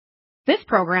This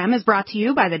program is brought to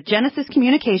you by the Genesis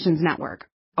Communications Network,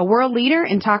 a world leader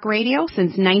in talk radio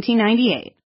since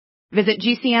 1998. Visit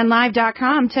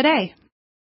GCNlive.com today.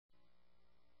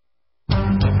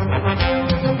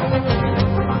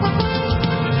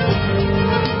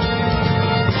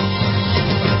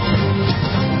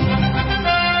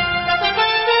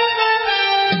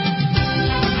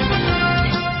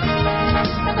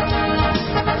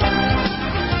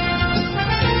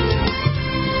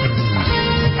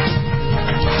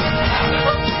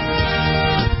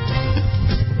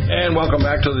 And welcome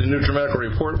back to the NutriMedical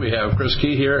Report. We have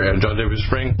ChrisKey here and John David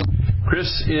Spring.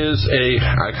 Chris is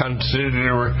I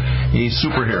consider a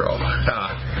superhero.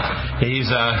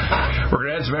 We're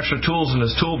going to add some extra tools in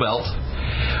his tool belt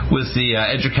with the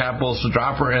EduCap bolster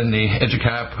dropper and the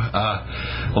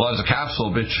EduCap Eliza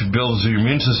capsule, which builds your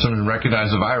immune system and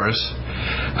recognizes the virus.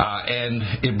 And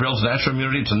it builds natural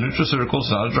immunity. It's a nutraceutical.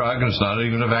 It's not a drug, and it's not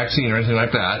even a vaccine or anything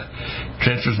like that.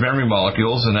 Transfers memory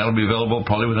molecules, and that'll be available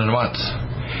probably within a month.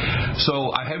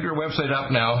 So I have your website up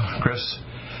now, Chris.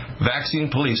 Vaccine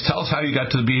Police. Tell us how you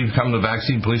got to become the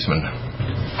vaccine policeman.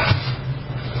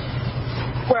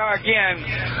 Well, again,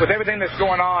 with everything that's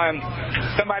going on,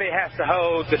 somebody has to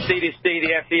hold the CDC,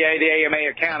 the FDA, the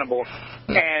AMA accountable.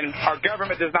 And our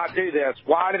government does not do this.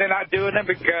 Why are they not doing it?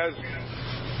 Because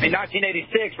in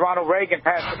 1986, Ronald Reagan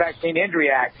passed the Vaccine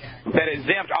Injury Act that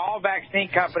exempt all vaccine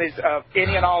companies of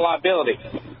any and all liability.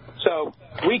 So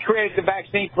we created the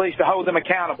Vaccine Police to hold them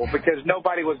accountable because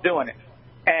nobody was doing it.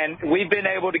 And we've been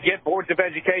able to get boards of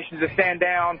education to stand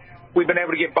down. We've been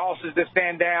able to get bosses to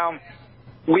stand down.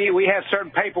 We have certain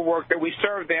paperwork that we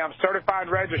serve them, certified,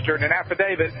 registered, an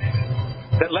affidavit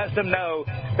that lets them know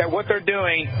that what they're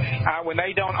doing when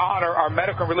they don't honor our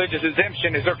medical and religious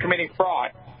exemption is they're committing fraud.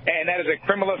 And that is a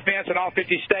criminal offense in all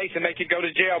 50 states, and they could go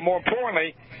to jail. More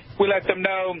importantly, we let them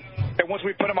know that once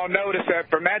we put them on notice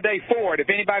that from that day forward, if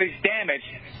anybody's damaged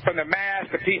from the mask,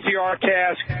 the PCR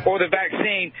test, or the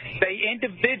vaccine, they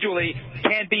individually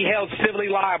can be held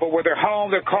civilly liable where their home,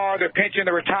 their car, their pension,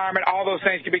 their retirement, all those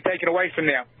things can be taken away from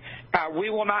them. We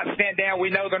will not stand down.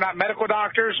 We know they're not medical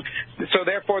doctors, so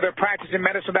therefore they're practicing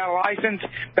medicine without a license.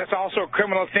 That's also a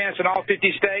criminal offense in all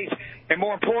 50 states. And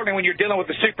more importantly, when you're dealing with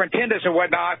the superintendents and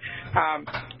whatnot,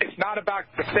 it's not about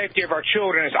the safety of our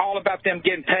children. It's all about them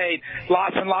getting paid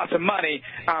lots and lots of money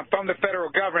from the federal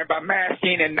government by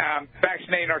masking and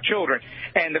vaccinating our children.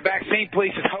 And the Vaccine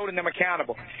Police is holding them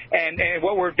accountable. And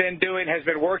what we've been doing has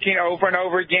been working over and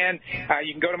over again.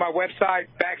 You can go to my website,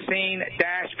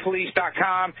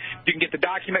 vaccine-police.com. You can get the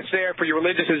documents there for your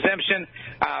religious exemption.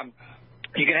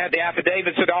 You can have the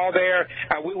affidavits that are all there.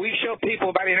 We show people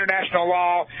about international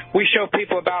law. We show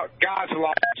people about God's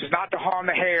law, which is not to harm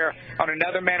the hair on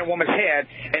another man or woman's head.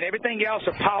 And everything else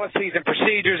are policies and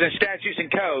procedures and statutes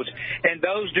and codes. And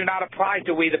those do not apply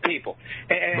to we the people.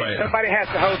 And right. Somebody has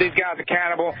to hold these guys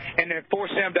accountable and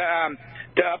enforce them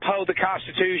to uphold the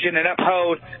Constitution and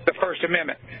uphold the First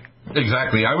Amendment.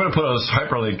 Exactly. I'm going to put a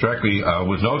hyperlink directly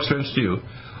with no expense to you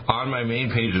on my main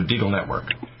page of Deagle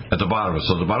Network at the bottom.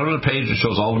 So at the bottom of the page, it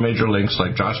shows all the major links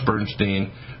like Josh Bernstein,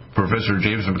 Professor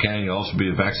James McCann. You'll also be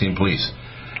the Vaccine Police.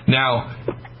 Now,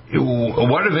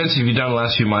 what events have you done the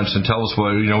last few months? And tell us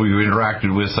what, you interacted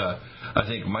with, I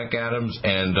think, Mike Adams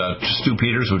and Stu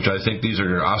Peters, which I think these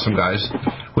are awesome guys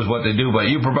with what they do. But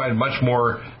you provide much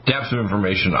more depth of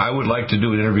information. I would like to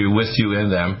do an interview with you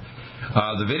and them.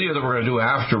 The video that we're going to do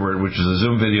afterward, which is a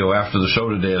Zoom video after the show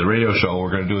today, the radio show,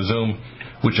 we're going to do a Zoom,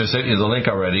 which I sent you the link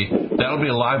already. That'll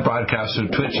be a live broadcast through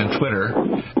Twitch and Twitter.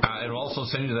 And we'll also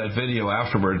send you that video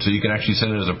afterwards so you can actually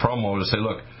send it as a promo to say,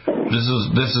 look,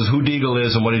 this is who Deagle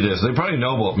is and what he does. They probably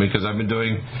know about me because I've been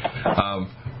doing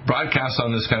broadcasts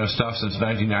on this kind of stuff since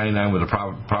 1999 with the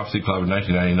Prophecy Club in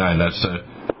 1999. That's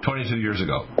 22 years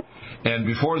ago. And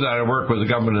before that, I worked with the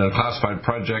government in a classified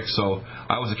project, so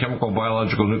I was a chemical,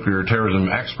 biological, nuclear terrorism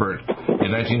expert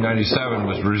in 1997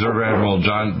 with Reserve Admiral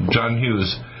John Hughes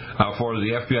for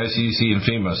the FBI, CDC, and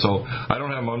FEMA. So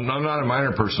I'm not a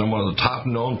minor person. I'm one of the top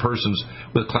known persons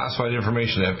with classified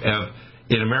information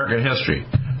in American history.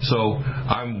 So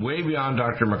I'm way beyond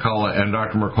Dr. McCullough and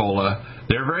Dr. Mercola.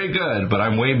 They're very good, but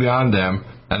I'm way beyond them.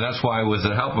 And that's why, with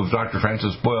the help of Dr.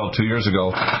 Francis Boyle 2 years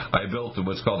ago, I built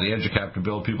what's called the EduCap to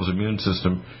build people's immune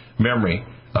system memory.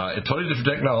 It's totally different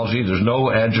technology. There's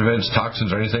no adjuvants,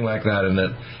 toxins, or anything like that in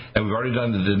it. And we've already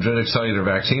done the dendritic cellular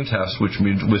vaccine test, which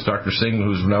means with Dr. Singh,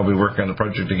 who's now been working on the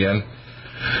project again,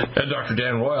 and Dr.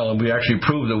 Dan Royal. And we actually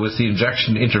proved that with the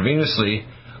injection intravenously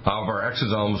of our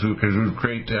exosomes, we could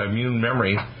create immune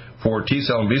memory for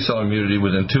T-cell and B-cell immunity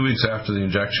within 2 weeks after the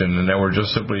injection. And now we're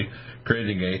just simply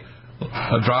creating a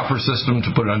a dropper system to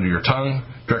put under your tongue,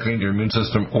 directly into your immune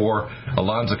system, or a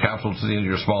Lonza capsule to the end of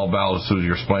your small bowels through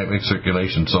your splenic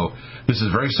circulation. So this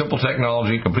is very simple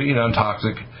technology, completely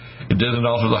non-toxic. It doesn't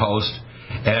alter the host.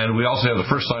 And we also have the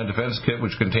first line defense kit,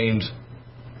 which contains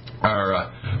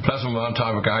our plasma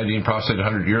monatomic iodine prostate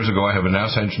 100 years ago. I have a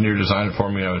NASA engineer design it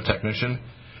for me. I'm a technician.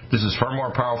 This is far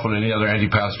more powerful than any other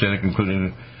antipathogenic,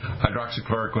 including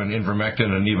hydroxychloroquine, ivermectin,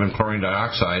 and even chlorine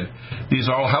dioxide. These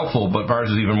are all helpful, but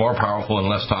ours is even more powerful and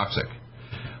less toxic.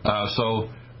 So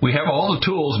we have all the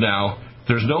tools now.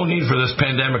 There's no need for this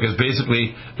pandemic, as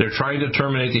basically they're trying to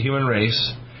terminate the human race.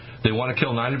 They want to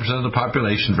kill 90% of the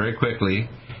population very quickly,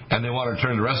 and they want to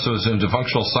turn the rest of us into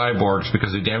functional cyborgs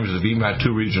because they damage the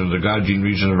VMAT2 region, the God gene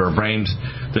region of our brains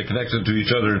that connects it to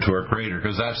each other and to our Creator,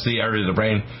 because that's the area of the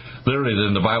brain, literally,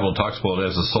 in the Bible talks about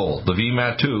it as the soul. The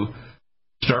VMAT2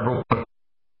 started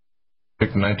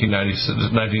in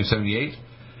 1978,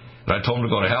 and I told them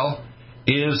to go to hell,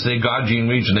 is the God gene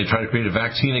region. They try to create a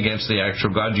vaccine against the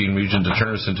actual God gene region to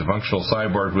turn us into functional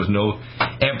cyborgs with no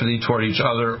empathy toward each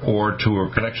other or to a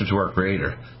connection to our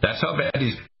Creator. That's how bad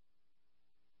these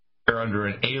are under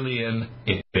an alien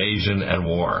invasion and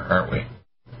war, aren't we?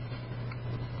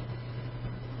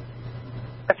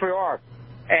 Yes, we are.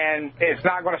 And it's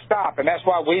not going to stop. And that's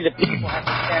why we, the people, have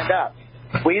to stand up.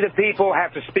 We, the people,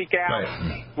 have to speak out.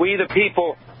 Right. We, the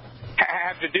people,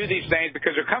 have to do these things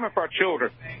because they're coming for our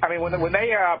children. I mean, when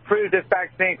they approved this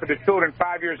vaccine for the children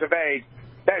 5 years of age,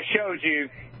 that shows you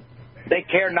they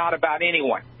care not about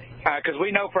anyone. Because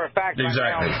we know for a fact right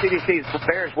now on the CDC's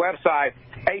VAERS website,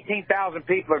 18,000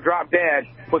 people have dropped dead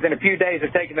within a few days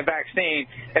of taking the vaccine.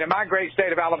 And in my great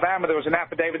state of Alabama, there was an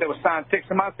affidavit that was signed 6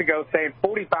 months ago saying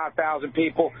 45,000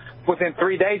 people within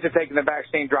 3 days of taking the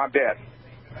vaccine dropped dead.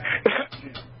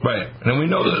 Right. And we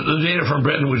know that the data from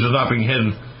Britain, which is not being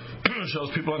hidden, shows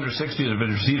people under 60 that have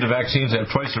received the vaccines have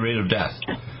twice the rate of death.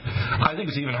 I think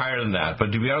it's even higher than that.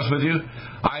 But to be honest with you,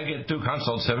 I get 2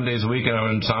 consults 7 days a week, and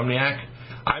I'm an insomniac.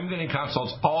 I'm getting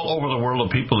consults all over the world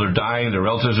of people that are dying, their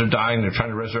relatives are dying, they're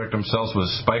trying to resurrect themselves with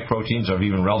spike proteins, or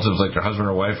even relatives like their husband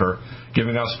or wife are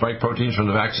giving out spike proteins from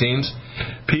the vaccines.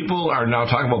 People are now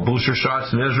talking about booster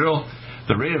shots in Israel.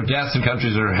 The rate of death in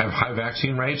countries that have high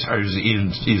vaccine rates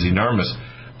is enormous.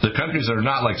 The countries that are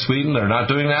not like Sweden, they're not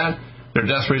doing that. Their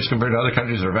death rates compared to other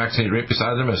countries that are vaccinated right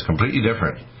beside them is completely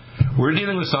different. We're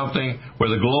dealing with something where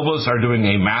the globalists are doing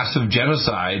a massive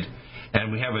genocide,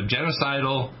 and we have a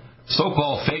genocidal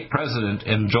so-called fake president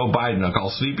in Joe Biden. I call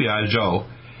Sleepy Eye Joe.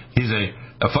 He's a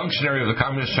functionary of the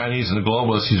Communist Chinese and the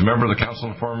globalists. He's a member of the Council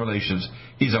on Foreign Relations.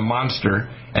 He's a monster,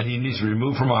 and he needs to be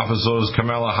removed from office. So does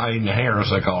Kamala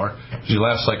Harris, I call her. She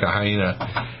laughs like a hyena.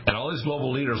 And all these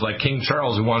global leaders like King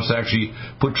Charles, who wants to actually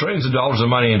put trillions of dollars of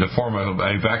money into form of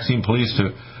a vaccine police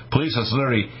to police us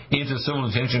literally into civil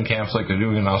detention camps like they're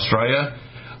doing in Australia.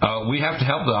 We have to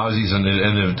help the Aussies and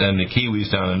the Kiwis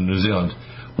down in New Zealand.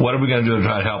 What are we going to do to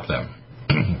try to help them?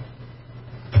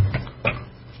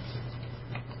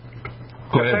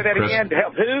 Go ahead, say that Chris. again. To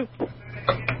help who?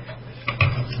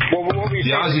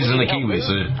 The Aussies and the Kiwis.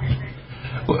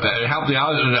 Help the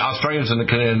Australians and the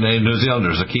New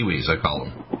Zealanders, the Kiwis, I call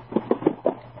them.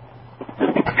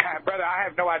 Brother, I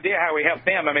have no idea how we help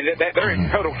them. I mean, they're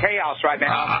in total chaos right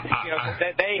now.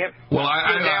 They have. Well,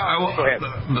 go ahead.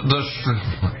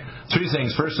 Three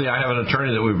things. Firstly, I have an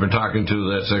attorney that we've been talking to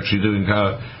that's actually doing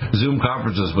Zoom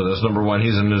conferences with us. Number one,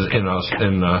 he's in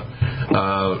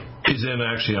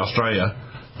actually Australia.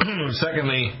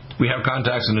 Secondly, we have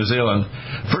contacts in New Zealand.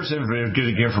 First thing is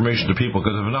getting information to people,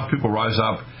 because if enough people rise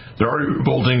up, they're already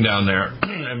revolting down there,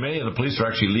 and many of the police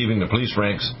are actually leaving the police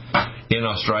ranks in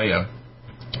Australia.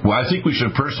 Well, I think we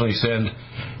should personally send,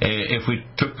 if we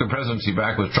took the presidency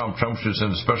back with Trump should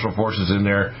send special forces in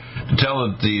there to tell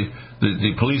the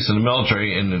police and the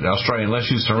military in Australia, unless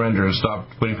you surrender and stop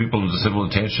putting people into civil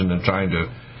detention and trying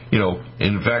to,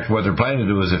 in fact, what they're planning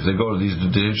to do is if they go to these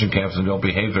detention camps and don't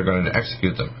behave, they're going to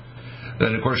execute them.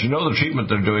 Then, of course, the treatment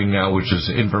they're doing now, which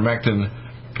is ivermectin,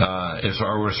 is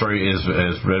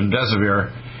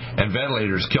remdesivir, and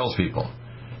ventilators, kills people.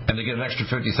 And they get an extra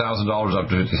 $50,000, up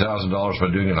to $50,000 by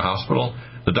doing it in a hospital.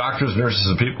 The doctors, nurses,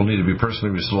 and people need to be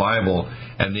personally liable,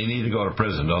 and they need to go to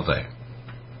prison, don't they?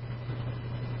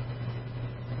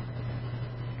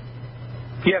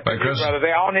 Yes, right, Chris? Brother.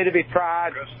 They all need to be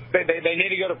tried. They need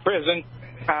to go to prison.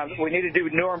 We need to do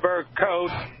Nuremberg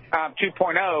Code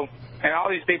 2.0, and all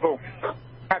these people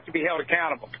have to be held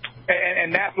accountable.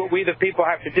 And that's what we, the people,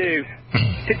 have to do.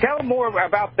 To tell them more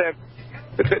about the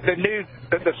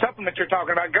the supplement you're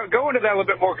talking about. Go into that a little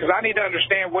bit more, because I need to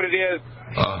understand what it is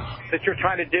that you're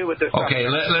trying to do with this. Okay,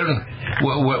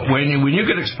 when you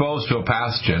get exposed to a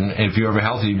pathogen, if you have a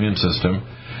healthy immune system,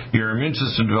 your immune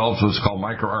system develops what's called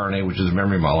microRNA, which is a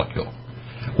memory molecule.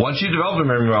 Once you develop a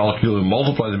memory molecule and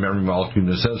multiply the memory molecule,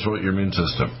 it sends throughout your immune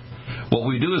system. What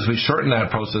we do is we shorten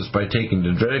that process by taking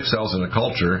dendritic cells in a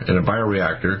culture in a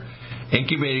bioreactor,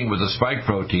 incubating with a spike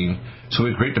protein, so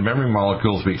we create the memory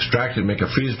molecules, we extract it, make a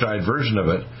freeze-dried version of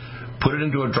it, put it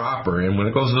into a dropper, and when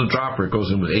it goes into the dropper, it goes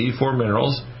in with 84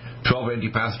 minerals, 12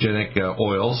 antipathogenic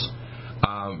oils,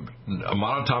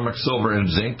 monatomic silver and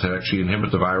zinc to actually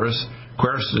inhibit the virus,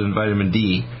 quercetin and vitamin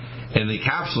D, and the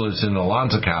capsule is in the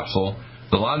Lonza capsule.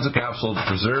 The Lonza capsule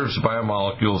preserves the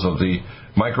biomolecules of the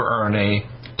microRNA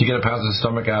to get it past the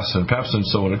stomach acid and pepsin,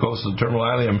 so when it goes to the terminal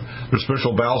ileum, there's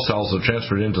special bowel cells that are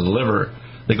transferred into the liver.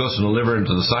 It goes from the liver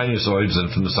into the sinusoids,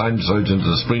 and from the sinusoids into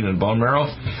the spleen and bone marrow,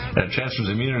 and it transfers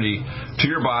immunity to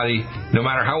your body, no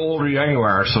matter how old or young you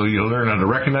are, so you'll learn how to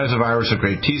recognize the virus and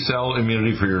create T-cell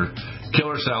immunity for your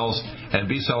killer cells and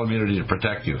B-cell immunity to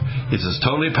protect you. This is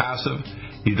totally passive.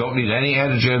 You don't need any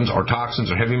antigens or toxins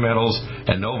or heavy metals,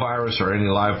 and no virus or any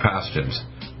live pathogens.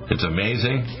 It's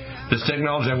amazing. This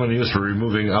technology I'm going to use for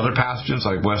removing other pathogens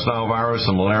like West Nile virus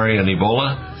and malaria and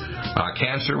Ebola.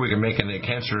 Cancer, we can make a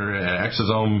cancer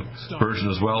exosome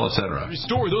version as well, etc.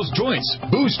 Restore those joints.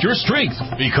 Boost your strength.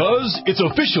 Because it's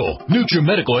official.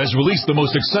 NutriMedical has released the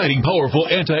most exciting, powerful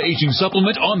anti-aging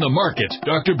supplement on the market.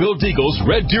 Dr. Bill Deagle's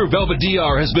Red Deer Velvet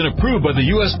DR has been approved by the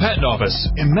U.S. Patent Office.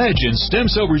 Imagine stem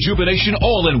cell rejuvenation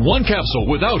all in one capsule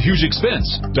without huge expense.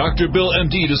 Dr. Bill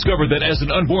MD discovered that as an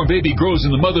unborn baby grows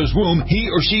in the mother's womb, he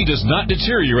or she does not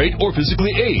deteriorate or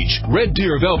physically age. Red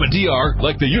Deer Velvet DR,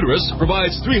 like the uterus,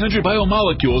 provides 300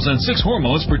 biomolecules and 6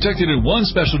 hormones protected in one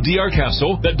special DR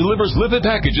capsule that delivers lipid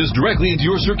packages directly into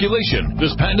your circulation.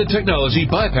 This patented technology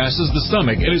bypasses the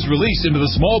stomach and is released into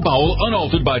the small bowel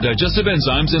unaltered by digestive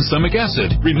enzymes and stomach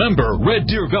acid. Remember,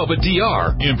 Red Deer Velvet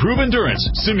DR. Improve endurance,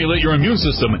 stimulate your immune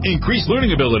system, increase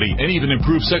learning ability, and even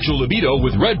improve sexual libido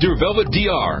with Red Deer Velvet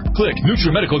DR. Click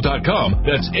NutriMedical.com,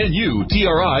 that's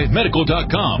NUTRI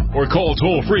medical.com, or call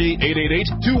toll-free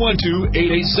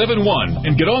 888-212-8871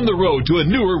 and get on the road to a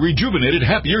newer, rejuvenated,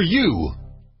 happier you.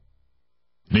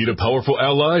 Need a powerful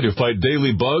ally to fight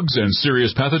daily bugs and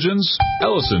serious pathogens?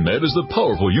 Allicin Med is the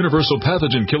powerful universal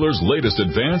pathogen killer's latest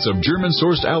advance of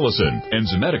German-sourced allicin,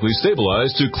 enzymatically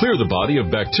stabilized to clear the body of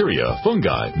bacteria,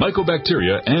 fungi,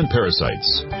 mycobacteria, and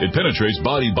parasites. It penetrates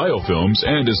body biofilms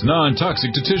and is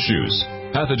non-toxic to tissues.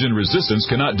 Pathogen resistance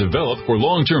cannot develop for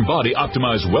long-term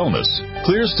body-optimized wellness.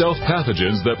 Clear stealth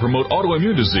pathogens that promote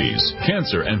autoimmune disease,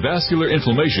 cancer, and vascular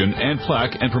inflammation and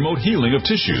plaque, and promote healing of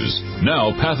tissues.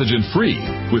 Now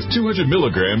pathogen-free. With 200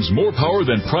 milligrams more power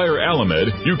than prior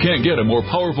Alamed, you can't get a more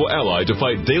powerful ally to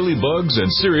fight daily bugs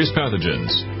and serious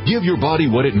pathogens. Give your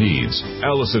body what it needs.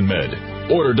 Allicin Med.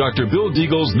 Order Dr. Bill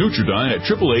Deagle's Nutridyne at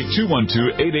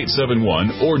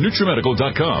 888-212-8871 or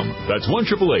NutriMedical.com. That's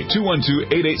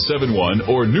 1-888-212-8871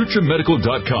 or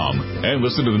NutriMedical.com. And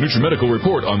listen to the NutriMedical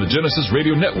Report on the Genesis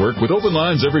Radio Network with open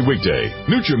lines every weekday.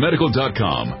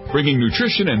 NutriMedical.com, bringing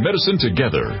nutrition and medicine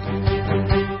together.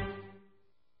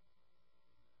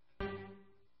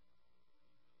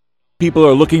 People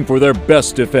are looking for their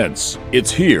best defense.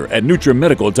 It's here at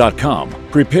NutriMedical.com.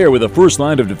 Prepare with a first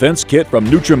line of defense kit from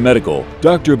NutriMedical.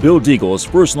 Dr. Bill Deagle's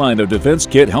first line of defense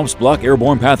kit helps block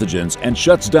airborne pathogens and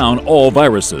shuts down all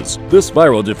viruses. This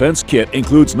viral defense kit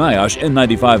includes NIOSH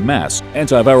N95 mask,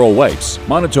 antiviral wipes,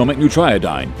 monatomic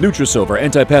nutriodine, NutriSilver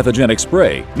antipathogenic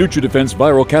spray, NutriDefense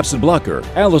viral capsid blocker,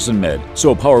 Allicin Med,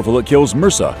 so powerful it kills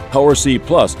MRSA, Power C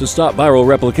Plus to stop viral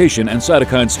replication and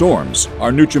cytokine storms.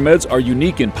 Our NutriMeds are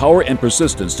unique in power and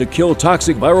persistence to kill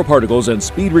toxic viral particles and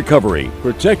speed recovery.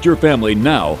 Protect your family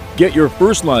now. Get your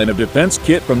first line of defense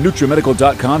kit from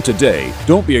NutriMedical.com today.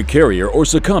 Don't be a carrier or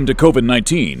succumb to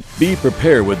COVID-19. Be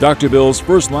prepared with Dr. Bill's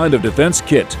first line of defense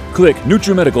kit. Click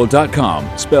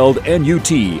NutriMedical.com, spelled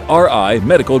NUTRI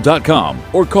medical.com,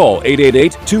 or call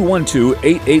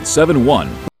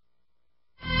 888-212-8871.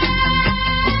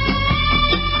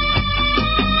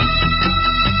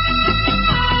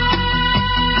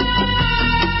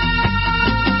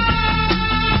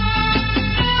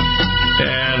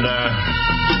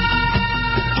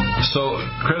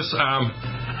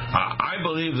 I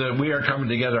believe that we are coming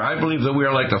together. I believe that we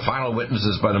are like the final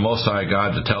witnesses by the Most High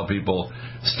God to tell people,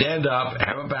 stand up,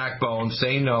 have a backbone,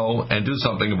 say no, and do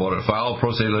something about it. File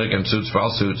pro se litigant suits, file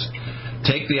suits.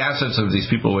 Take the assets of these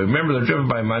people away. Remember, they're driven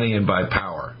by money and by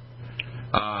power.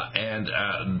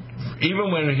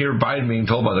 Even when you hear Biden being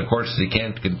told by the courts that he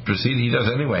can't proceed, he does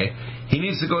anyway. He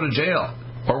needs to go to jail.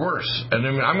 or worse. And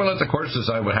I mean, I'm going to let the courts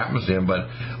decide what happens to him, but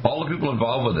all the people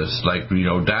involved with this, like,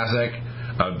 Daszak,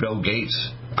 Bill Gates,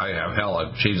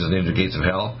 I've changed his name to Gates of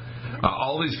Hell,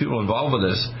 all these people involved with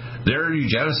this, they're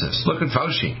eugenicists. Look at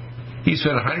Fauci. He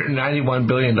spent $191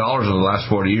 billion over the last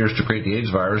 40 years to create the AIDS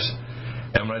virus.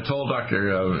 And when I told Dr.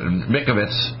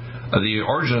 Mikovits the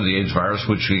origin of the AIDS virus,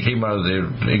 which came out of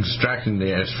extracting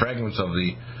the fragments of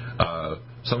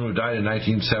someone who died in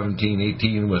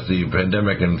 1917-18 with the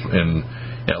pandemic in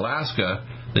Alaska,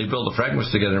 they built the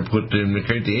fragments together and put in to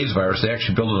create the AIDS virus. They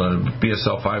actually built it on a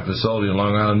BSL-5 facility in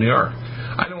Long Island, New York.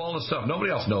 I know all this stuff.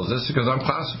 Nobody else knows this because I'm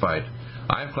classified.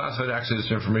 I have classified access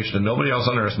to information that nobody else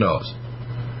on Earth knows.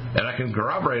 And I can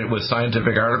corroborate it with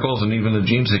scientific articles and even the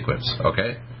gene sequence,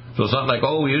 okay? So it's not like,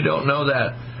 oh, you don't know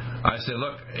that. I say,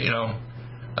 look,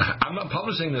 I'm not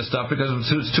publishing this stuff because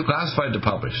it's too classified to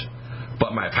publish.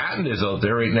 But my patent is out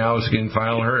there right now. It's getting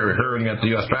final hearing at the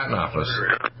U.S. Patent Office.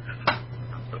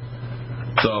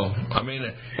 So, I mean,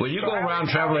 when you go around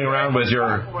traveling around with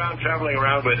your...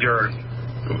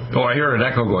 Oh, I hear an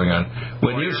echo going on.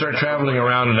 When you start traveling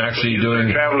around and actually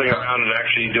doing...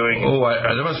 Oh,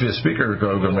 there must be a speaker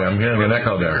program. I'm hearing an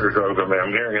echo there.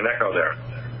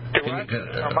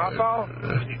 My fault?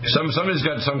 Somebody's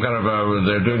got some kind of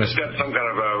they're doing a...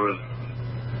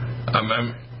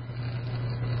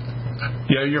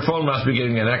 Yeah, your phone must be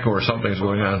getting an echo or something's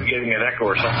going on.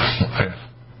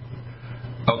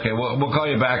 Okay, well, we'll call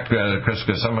you back, Chris,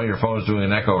 because some of your phone's doing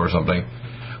an echo or something.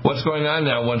 What's going on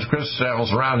now, once Chris travels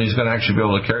around, he's going to actually be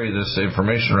able to carry this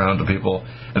information around to people,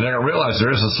 and they're going to realize there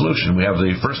is a solution. We have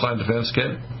the first-line defense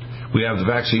kit. We have the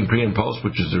vaccine pre and post,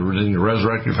 which is to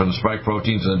resurrect you from the spike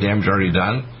proteins and the damage already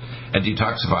done and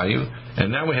detoxify you.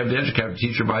 And now we have the EduCap to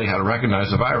teach your body how to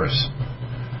recognize the virus.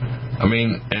 I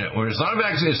mean, it's not a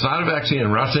vaccine. It's not a vaccine.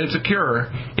 And we're not saying it's a cure.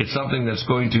 It's something that's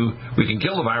going to... We can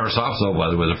kill the virus off, though,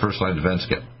 by the way, the first-line defense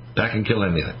kit. That can kill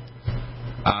anything.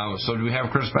 So do we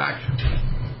have Chris back?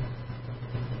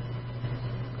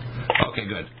 Okay,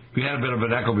 good. We had a bit of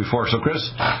an echo before. So, Chris,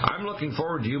 I'm looking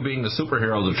forward to you being the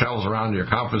superhero that travels around to your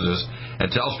conferences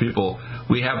and tells people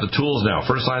we have the tools now.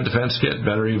 First-line defense kit,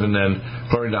 better even than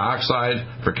chlorine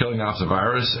dioxide for killing off the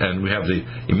virus. And we have the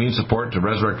immune support to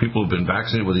resurrect people who've been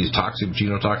vaccinated with these toxic,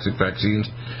 genotoxic vaccines,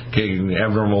 giving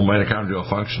abnormal mitochondrial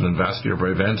function and vascular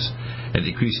events, and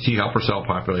decrease T helper cell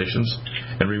populations,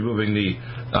 and removing the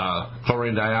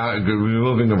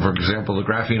removing, for example, the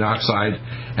graphene oxide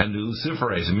and the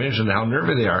luciferase. Imagine how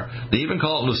nervy they are. They even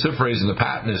call it luciferase, and the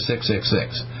patent is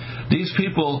 666. These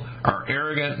people are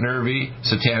arrogant, nervy,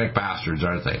 satanic bastards,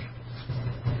 aren't they?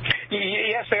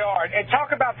 Yes, they are. And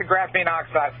talk about the graphene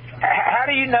oxide. How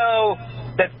do you know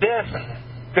that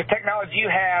the technology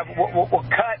you have will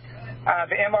cut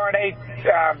the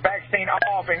mRNA vaccine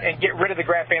off and get rid of the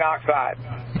graphene oxide?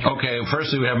 Okay,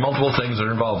 firstly, we have multiple things that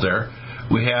are involved there.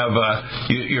 We have,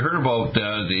 you heard about the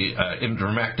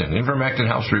ivermectin.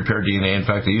 Ivermectin helps repair DNA. In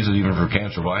fact, they use it even for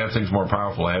cancer. Well, I have things more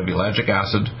powerful. I have ellagic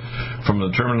acid from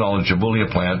the terminal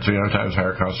jabulia plant, 300 times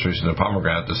higher concentration than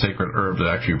pomegranate, the sacred herb that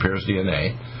actually repairs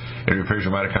DNA. It repairs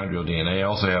your mitochondrial DNA. I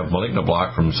also have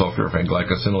malignoblock from sulforaphane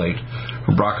glycosylate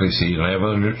from broccoli seed. And I have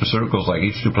other nutraceuticals like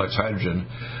H2-plex hydrogen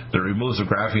that removes the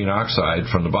graphene oxide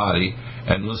from the body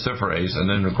and luciferase. And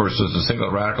then, of course, there's the single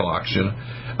radical oxygen.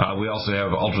 We also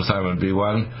have ultrathymine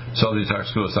B1, cell detox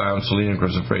glutathione, selenium,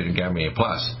 cruciferate, and gamma A+.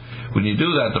 When you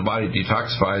do that, the body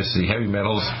detoxifies the heavy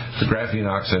metals, the graphene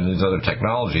oxide, and these other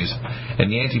technologies. And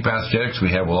the antipathogenics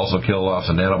we have will also kill off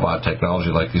the nanobot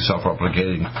technology like these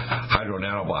self-replicating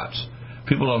hydro-nanobots.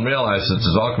 People don't realize that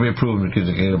this all can be proven because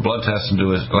you can get a blood test and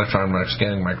do an electron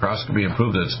scanning microscopy and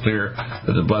prove that it's clear,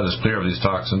 that the blood is clear of these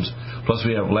toxins. Plus,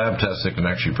 we have lab tests that can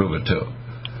actually prove it, too.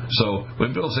 So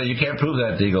when people say, you can't prove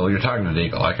that, Deagle, you're talking to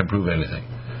Deagle. I can prove anything.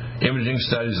 Imaging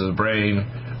studies of the brain.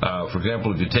 For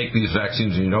example, if you take these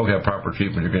vaccines and you don't have proper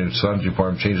treatment, you're going to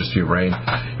form changes to your brain.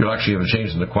 You'll actually have a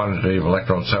change in the quantitative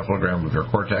electroencephalogram of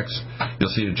your cortex.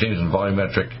 You'll see a change in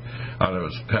volumetric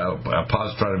a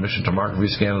positron emission tomography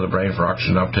scan of the brain for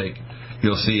oxygen uptake.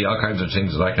 You'll see all kinds of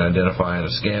things that I can identify in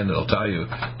a scan that will tell you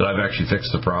that I've actually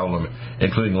fixed the problem,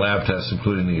 including lab tests,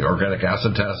 including the organic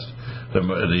acid test, the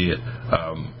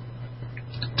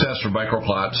test for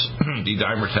microplots,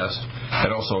 D-dimer test, and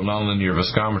also a nonlinear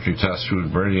viscometry test through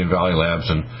Meridian Valley Labs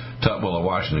in Tutwiler,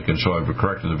 Washington, can show I've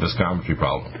corrected the viscometry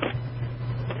problem.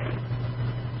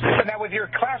 So now with your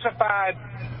classified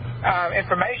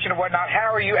information and whatnot,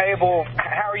 how are you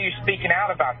speaking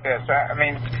out about this? I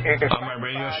mean, on my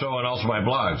radio show and also my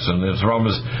blogs. And the problem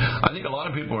is, I think a lot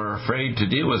of people are afraid to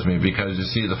deal with me because, you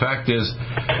see, the fact is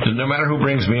that no matter who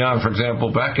brings me on, for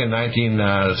example, back in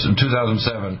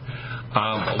 2007,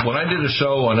 When I did a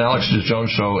show on Alex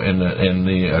Jones' show in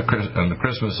the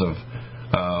Christmas of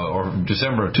or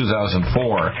December of 2004,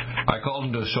 I called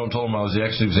him to the show and told him I was the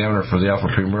ex-examiner for the Alpha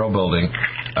Pre-Mural Building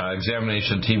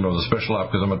examination team of the special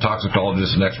op, because I'm a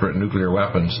toxicologist and expert in nuclear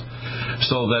weapons.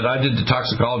 So that I did the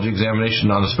toxicology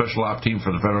examination on the special op team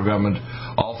for the federal government,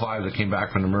 all 5 that came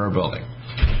back from the Mural Building.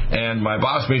 And my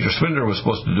boss, Major Swindler, was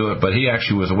supposed to do it, but he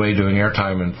actually was away doing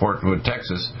airtime in Fort Hood,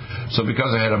 Texas. So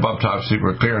because I had above top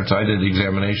secret clearance, I did the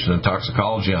examination and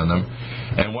toxicology on them.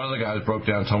 And one of the guys broke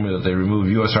down and told me that they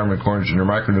removed U.S. Army Corps Engineer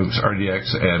micronukes,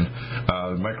 RDX, and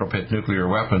micropit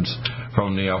nuclear weapons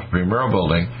from the Alpha Pre-Mural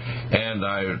Building. And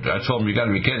I told him, you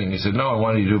got to be kidding. He said, no, I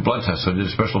wanted you to do a blood test. So I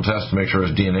did a special test to make sure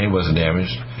his DNA wasn't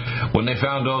damaged. When they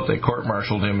found out, they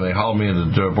court-martialed him, and they hauled me into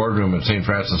the boardroom at St.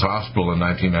 Francis Hospital in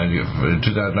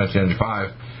 1995.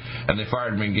 And they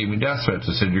fired me and gave me death threats.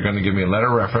 They said, you're going to give me a letter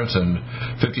of reference and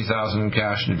 $50,000 in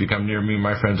cash, and if you come near me and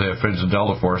my friends, I have friends in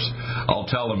Delta Force, I'll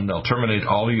tell them they'll terminate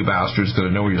all of you bastards because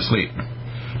I know where you sleep.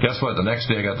 Guess what? The next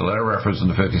day I got the letter of reference and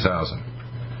the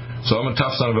 $50,000. So I'm a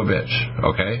tough son of a bitch,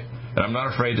 okay? And I'm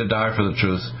not afraid to die for the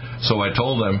truth. So I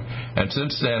told them, and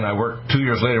since then I worked 2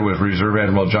 years later with Reserve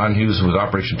Admiral John Hughes with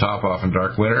Operation Top Off in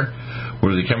Dark Winter,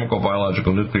 where the chemical,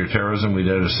 biological, nuclear terrorism. We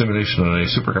did a simulation on a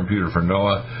supercomputer for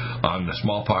NOAA on the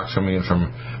smallpox coming in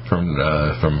from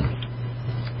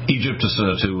Egypt to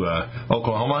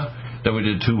Oklahoma. Then we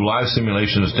did 2 live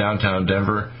simulations downtown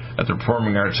Denver at the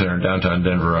Performing Arts Center in downtown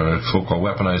Denver on a so-called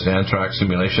weaponized anthrax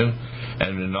simulation.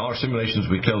 And in all our simulations,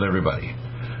 we killed everybody.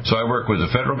 So I work with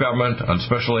the federal government on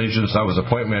special agents. I was a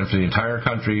point man for the entire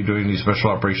country doing these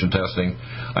special operation testing.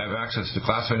 I have access to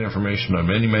classified information on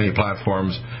many, many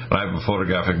platforms, and I have a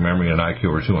photographic memory and IQ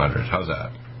over 200. How's that?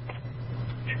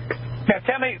 Now,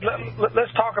 tell me,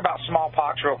 let's talk about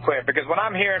smallpox real quick, because what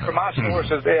I'm hearing from my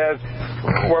sources is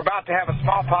we're about to have a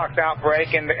smallpox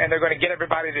outbreak, and they're going to get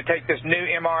everybody to take this new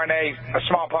mRNA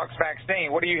smallpox vaccine.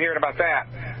 What are you hearing about that?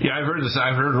 Yeah, I've heard this.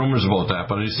 I've heard rumors about that,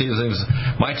 but you see, the things,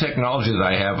 my technology that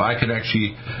I have, I can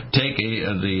actually take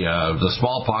the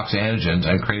smallpox antigens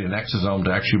and create an exosome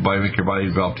to actually make your body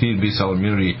develop T and B cell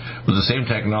immunity with the same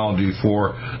technology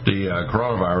for the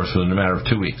coronavirus within a matter of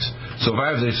 2 weeks. So if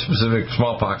I have these specific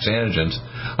smallpox antigens,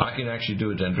 I can actually do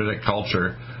a dendritic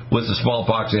culture with the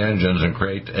smallpox antigens and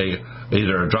create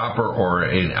either a dropper or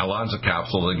an Alonza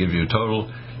capsule that gives you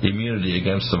total immunity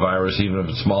against the virus, even if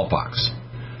it's smallpox.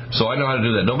 So I know how to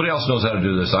do that. Nobody else knows how to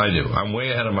do this. I do. I'm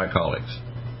way ahead of my colleagues.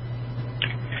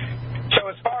 So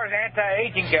as far as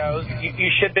anti-aging goes, you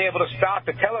should be able to stop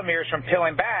the telomeres from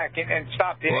peeling back and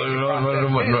stop the aging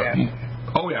process.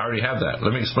 Oh, yeah, I already have that.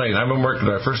 Let me explain. I've been working.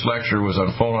 My first lecture was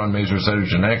on phonon major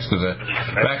cytogenetics because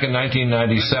back in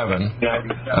 1997,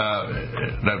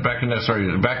 back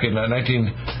in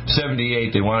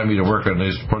 1978, they wanted me to work on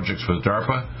these projects with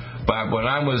DARPA. But when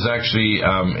I was actually,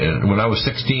 when I was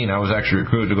 16, I was actually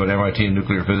recruited to go to MIT in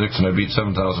nuclear physics, and I beat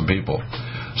 7,000 people.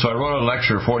 So I wrote a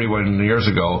lecture 41 years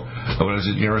ago when I was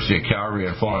at the University of Calgary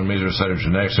on phonon major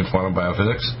cytogenetics and quantum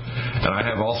biophysics. And I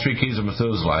have all 3 keys of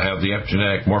Methuselah. I have the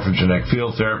epigenetic, morphogenetic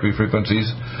field therapy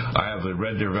frequencies. I have the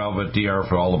red deer velvet DR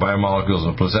for all the biomolecules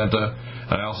in the placenta.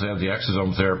 And I also have the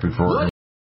exosome therapy for...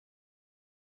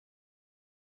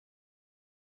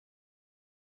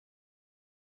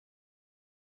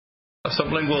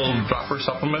 sublingual dropper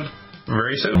supplement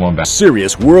very soon.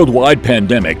 Serious worldwide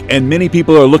pandemic, and many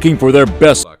people are looking for their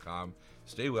best.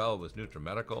 Stay well with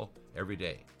NutriMedical every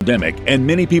day. Pandemic, and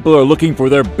many people are looking for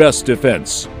their best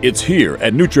defense. It's here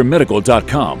at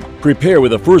NutriMedical.com. Prepare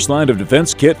with a first line of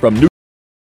defense kit from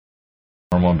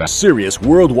Serious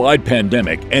worldwide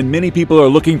pandemic, and many people are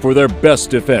looking for their best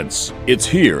defense. It's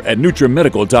here at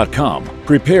NutriMedical.com.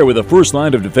 Prepare with a first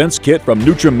line of defense kit from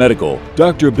NutriMedical.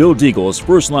 Dr. Bill Deagle's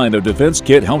first line of defense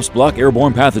kit helps block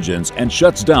airborne pathogens and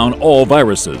shuts down all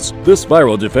viruses. This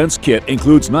viral defense kit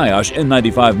includes NIOSH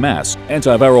N95 mask,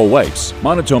 antiviral wipes,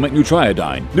 monatomic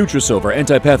nutriodine, Nutrisilver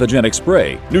antipathogenic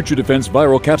spray, NutriDefense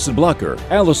viral capsid blocker,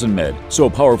 Allison Med, so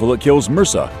powerful it kills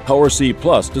MRSA, Power C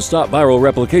Plus to stop viral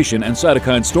replication and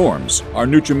cytokine storms. Our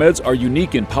NutriMeds are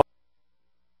unique in power.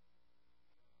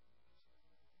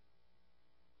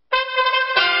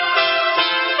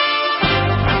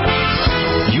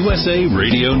 USA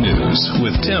Radio News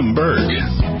with Tim Berg.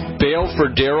 Bail for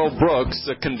Darrell Brooks,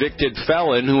 a convicted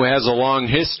felon who has a long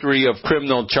history of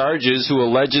criminal charges, who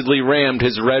allegedly rammed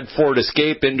his red Ford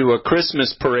Escape into a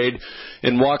Christmas parade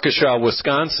in Waukesha,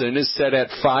 Wisconsin, is set at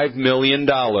 $5 million.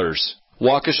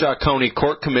 Waukesha County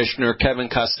Court Commissioner Kevin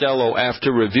Costello,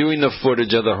 after reviewing the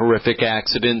footage of the horrific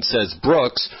accident, says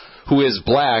Brooks, who is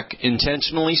black,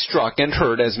 intentionally struck and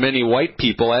hurt as many white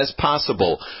people as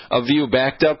possible, a view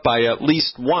backed up by at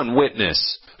least one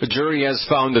witness. A jury has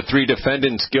found the 3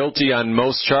 defendants guilty on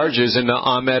most charges in the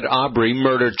Ahmed Aubrey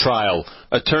murder trial.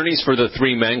 Attorneys for the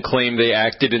 3 men claim they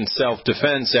acted in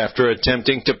self-defense after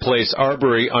attempting to place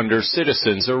Aubrey under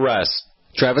citizen's arrest.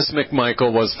 Travis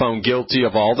McMichael was found guilty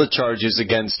of all the charges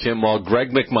against him, while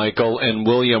Greg McMichael and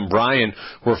William Bryan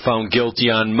were found guilty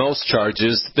on most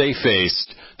charges they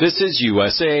faced. This is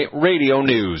USA Radio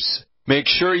News. Make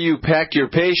sure you pack your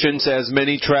patience, as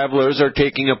many travelers are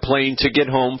taking a plane to get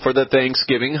home for the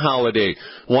Thanksgiving holiday.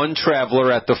 One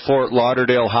traveler at the Fort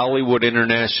Lauderdale Hollywood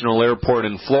International Airport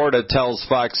in Florida tells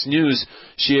Fox News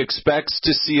she expects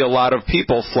to see a lot of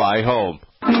people fly home.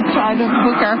 We try to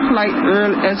book our flight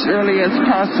as early as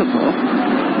possible,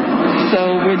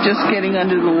 so we're just getting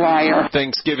under the wire.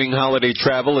 Thanksgiving holiday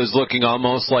travel is looking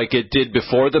almost like it did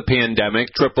before the pandemic.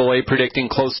 AAA predicting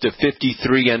close to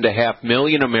 53.5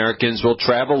 million Americans will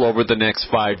travel over the next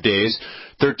 5 days,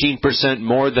 13%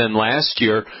 more than last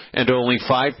year, and only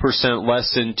 5%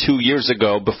 less than 2 years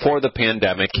ago before the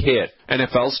pandemic hit.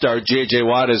 NFL star J.J.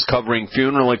 Watt is covering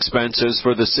funeral expenses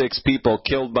for the 6 people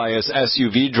killed by his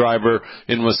SUV driver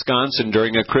in Wisconsin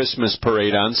during a Christmas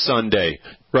parade on Sunday.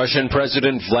 Russian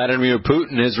President Vladimir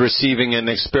Putin is receiving an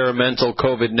experimental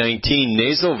COVID-19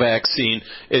 nasal vaccine.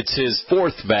 It's his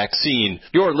 4th vaccine.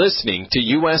 You're listening to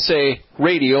USA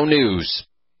Radio News.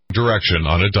 Direction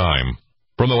on a dime.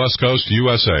 From the West Coast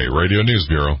USA Radio News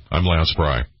Bureau, I'm Lance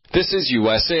Fry. This is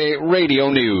USA Radio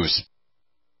News.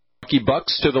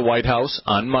 Bucks to the White House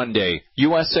on Monday.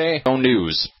 USA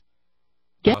News.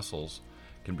 Muscles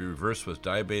can be reversed with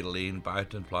diabetoline,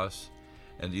 biotin plus,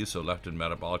 and the use of leptin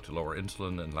metabolic to lower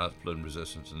insulin and leptin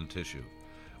resistance in the tissue.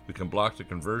 We can block the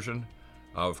conversion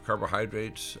of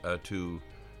carbohydrates to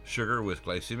sugar with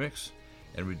glycemics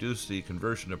and reduce the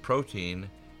conversion of protein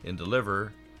in the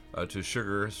liver to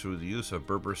sugar through the use of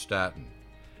berberstatin.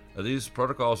 These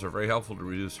protocols are very helpful to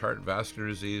reduce heart and vascular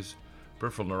disease,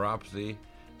 peripheral neuropathy,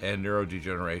 and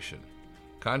neurodegeneration.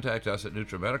 Contact us at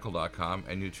NutriMedical.com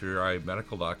and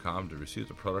NutriMedical.com to receive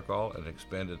the protocol and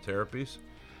expanded therapies,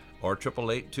 or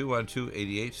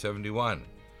 888-212-8871.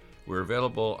 We're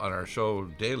available on our show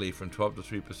daily from 12 to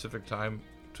 3 Pacific Time,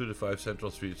 2 to 5 Central,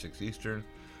 3 to 6 Eastern,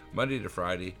 Monday to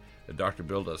Friday. Dr.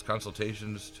 Bill does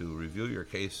consultations to review your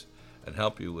case and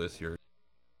help you with your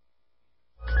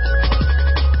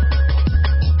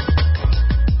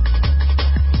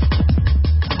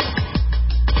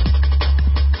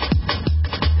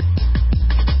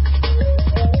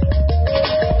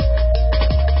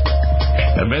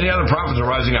many other prophets are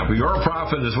rising up. You're a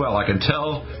prophet as well. I can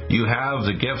tell you have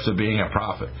the gifts of being a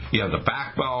prophet. You have the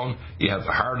backbone. You have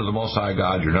the heart of the Most High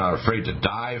God. You're not afraid to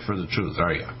die for the truth,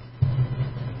 are you?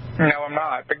 No, I'm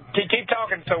not. But keep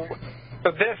talking. So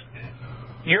this,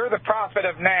 you're the prophet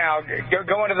of now.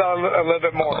 Go into a little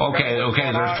bit more. Okay.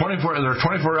 There's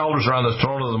 24 elders around the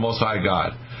throne of the Most High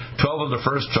God. 12 of the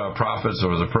first prophets,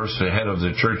 or the first head of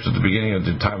the church at the beginning of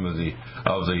the time of the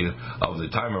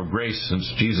time of grace, since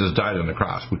Jesus died on the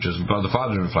cross, which is God the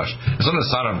Father in the flesh. It's not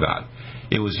the Son of God.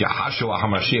 It was Yahashua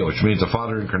HaMashiach, which means the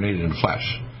Father incarnated in flesh.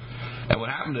 And what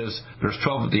happened is there's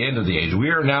 12 at the end of the age.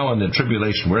 We are now in the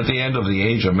tribulation. We're at the end of the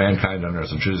age of mankind on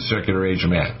earth, which is the secular age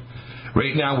of man.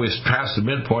 Right now we've passed the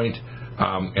midpoint.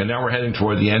 And now we're heading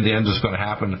toward the end. The end is going to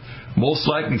happen, most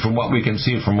likely from what we can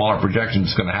see from all our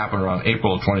projections, it's going to happen around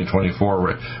April of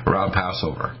 2024, around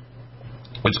Passover.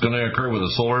 It's going to occur with a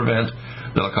solar event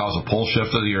that will cause a pole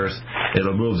shift of the Earth.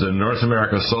 It'll move the North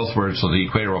America southward, so the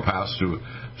equator will pass through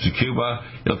to Cuba.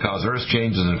 It'll cause Earth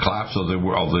changes and collapse of the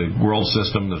world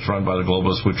system that's run by the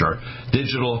globalists, which are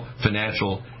digital,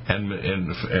 financial,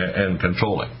 and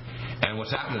controlling. And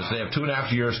what's happened is they have 2.5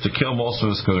 years to kill most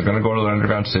of us because they're going to go to the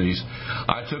underground cities.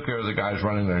 I took care of the guys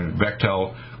running the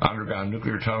Bechtel underground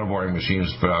nuclear tunnel boring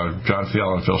machines, John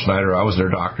Fiel and Phil Schneider. I was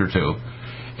their doctor, too.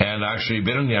 And actually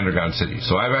been in the underground cities.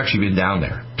 So I've actually been down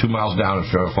there, 2 miles down at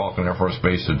Falcon Air Force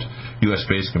Base at U.S.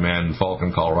 Space Command in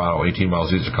Falcon, Colorado, 18 miles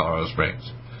east of Colorado Springs.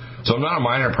 So I'm not a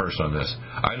minor person on this.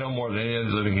 I know more than any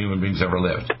other living human beings ever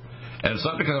lived. And it's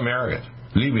not because I'm arrogant.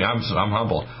 Believe me, I'm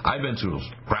humble. I've been through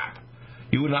crap.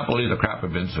 You would not believe the crap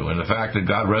I've been through. And the fact that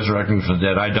God resurrected me from the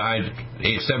dead. I died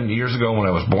 70 years ago when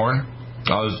I was born.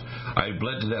 I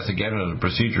bled to death again in the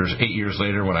procedures 8 years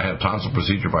later when I had a tonsil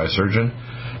procedure by a surgeon.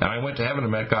 And I went to heaven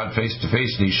and met God face to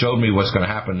face, and He showed me what's going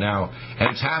to happen now.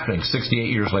 And it's happening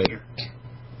 68 years later.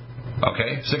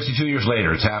 Okay? 62 years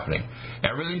later, it's happening.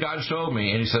 Everything God showed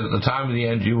me, and He said, at the time of the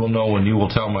end, you will know when you will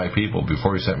tell my people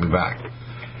before He sent me back.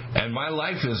 And my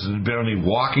life has been only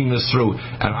walking this through,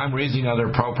 and I'm raising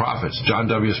other prophets. John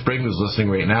W. Spring is listening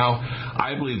right now.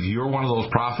 I believe you're one of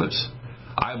those prophets.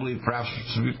 I believe perhaps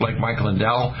like Michael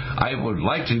Lindell, I would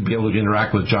like to be able to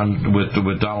interact with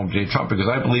Donald J. Trump because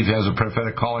I believe he has a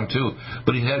prophetic calling too.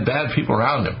 But he's had bad people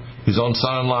around him, his own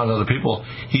son-in-law and other people.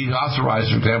 He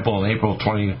authorized, for example, in April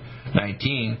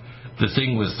 2019, the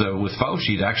thing with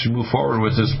Fauci to actually move forward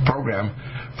with this program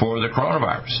for the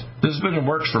coronavirus. This has been in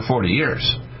works for 40 years.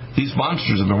 These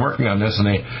monsters have been working on this, and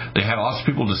they had lots of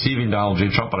people deceiving Donald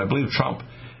J. Trump, but I believe Trump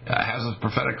has a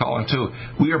prophetic calling too.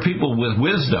 We are people with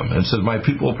wisdom, and says, my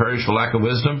people will perish for lack of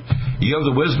wisdom. You have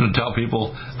the wisdom to tell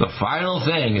people the final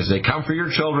thing is they come for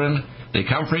your children, they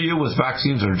come for you with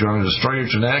vaccines that are going to destroy your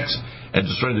genetics and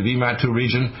destroy the VMAT2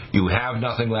 region. You have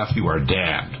nothing left. You are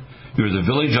damned. You're the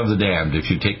village of the damned if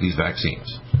you take these vaccines.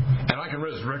 And I can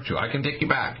resurrect you. I can take you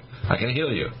back. I can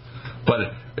heal you.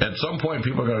 But at some point,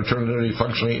 people are going to turn literally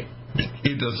functionally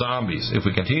into zombies. If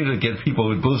we continue to get people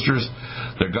with boosters,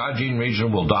 their God gene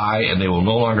region will die, and they will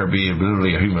no longer be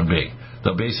literally a human being.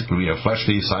 They'll basically be a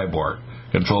fleshly cyborg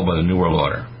controlled by the New World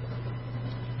Order.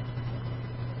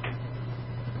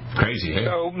 Crazy, hey?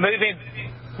 So no,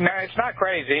 it's not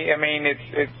crazy. I mean,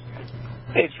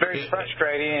 it's very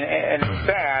frustrating and it's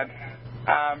sad.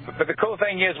 But the cool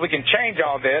thing is we can change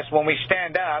all this when we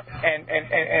stand up and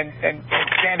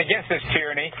stand against this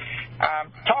tyranny.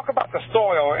 Talk about the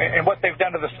soil and what they've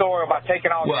done to the soil by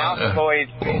taking all the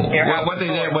alkaloids. What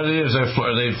it is,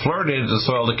 they fluoridated the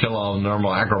soil to kill all the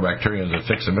normal agrobacteria to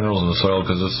fix the minerals in the soil,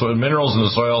 because the minerals in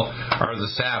the soil are the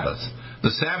Sabbath. The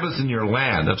Sabbath in your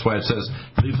land. That's why it says,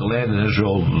 leave the land in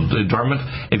Israel dormant.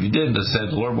 If you didn't, it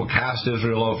said the Lord will cast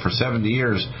Israel out for 70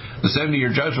 years. The 70-year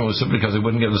judgment was simply because they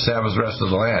wouldn't give the Sabbath rest of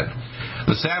the land.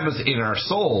 The Sabbath in our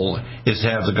soul is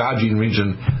to have the God gene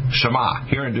region, Shema,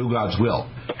 hear and do God's will.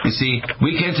 You see,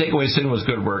 we can't take away sin with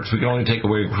good works. We can only take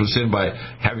away sin by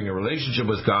having a relationship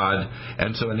with God.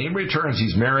 And so when he returns,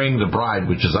 he's marrying the bride,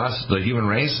 which is us, the human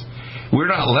race. We're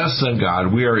not less than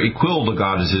God. We are equal to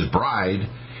God as his bride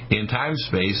in time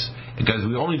space, because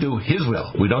we only do his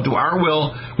will. We don't do our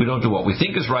will. We don't do what we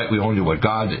think is right. We only do what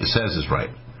God says is right.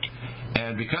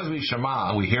 And because we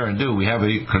Shema, we hear and do, we have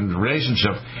a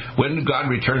relationship. When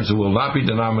God returns, there will not be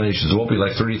denominations. There won't be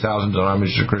like 30,000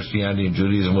 denominations of Christianity and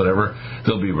Judaism, whatever.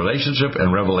 There'll be relationship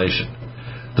and revelation.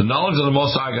 The knowledge of the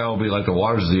Most High God will be like the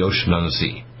waters of the ocean on the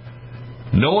sea.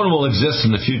 No one will exist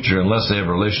in the future unless they have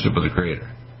a relationship with the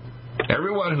Creator.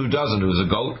 Everyone who doesn't, who is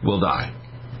a goat, will die.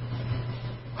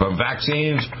 From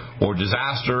vaccines or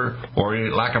disaster or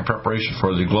lack of preparation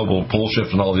for the global pole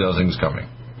shift and all the other things coming.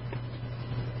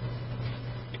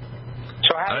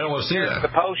 So how do you prepare for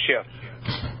the pole shift?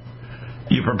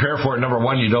 You prepare for it. Number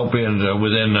one, you don't be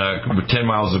within 10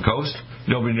 miles of the coast.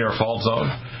 You don't be near a fault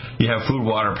zone. You have food,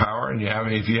 water, power, and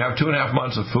if you have 2.5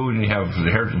 months of food and you have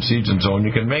the heritage seeds and so on,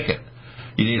 you can make it.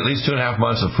 You need at least 2.5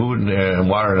 months of food and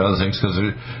water and other things, because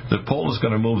the pole is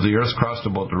going to move the Earth across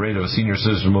about the rate of a senior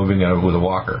citizen moving with a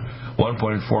walker,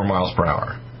 1.4 miles per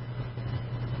hour.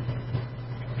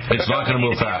 It's not going to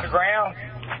move fast. Underground?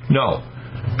 No.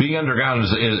 Being underground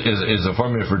is a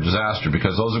formula for disaster,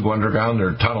 because those that go underground,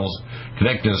 their tunnels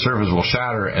connecting to the surface will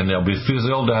shatter, and they'll be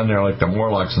fizzled down there like the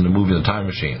Morlocks in the movie The Time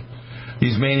Machine.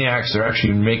 These maniacs are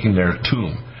actually making their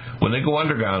tomb. When they go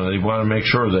underground, they want to make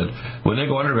sure that when they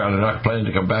go underground, they're not planning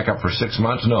to come back up for 6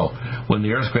 months. No. When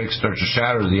the earthquake starts to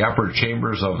shatter the upper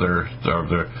chambers of their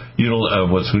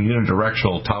what's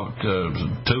unidirectional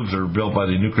tubes are built by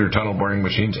the nuclear tunnel boring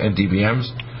machines, NTBMs,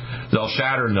 they'll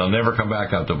shatter and they'll never come back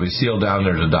up. They'll be sealed down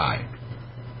there to die.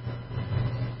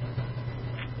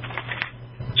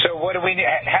 So how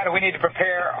do we need to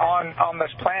prepare on this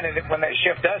planet when that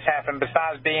shift does happen,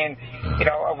 besides being,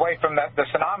 away from the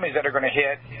tsunamis that are going to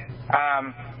hit?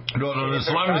 The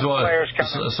tsunamis will.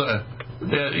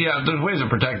 There's ways of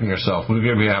protecting yourself. We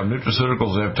have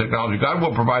nutraceuticals, we have technology. God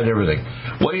will provide everything.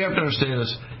 What you have to understand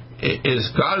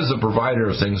is God is the provider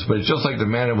of things, but it's just like the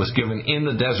manna was given in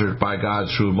the desert by God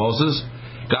through Moses.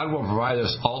 God will provide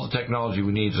us all the technology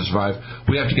we need to survive.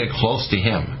 We have to get close to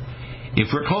Him.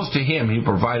 If we're close to Him, He'll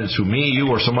provide it through me, you,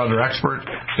 or some other expert.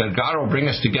 That God will bring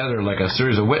us together like a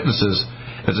series of witnesses,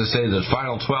 as I say, the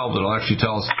final 12 that will actually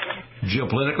tell us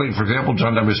geopolitically. For example,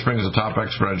 John W. Spring is the top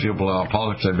expert on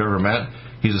geopolitics I've ever met.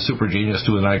 He's a super genius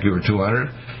to an IQ of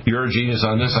 200. You're a genius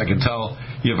on this. I can tell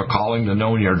you have a calling to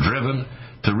know, and you're driven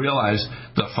to realize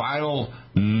the final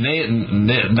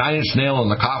 9-inch nail in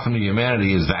the coffin of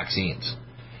humanity is vaccines.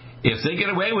 If they get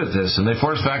away with this and they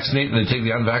force vaccinate and they take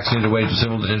the unvaccinated away to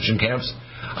civil detention camps,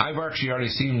 I've actually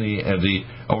already seen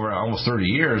over almost 30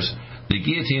 years, the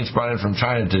guillotines brought in from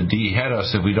China to dehead us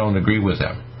if we don't agree with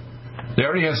them. They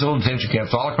already have civil detention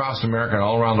camps all across America and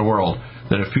all around the world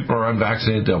that if people are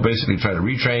unvaccinated, they'll basically try to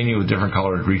retrain you with different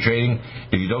colored retraining.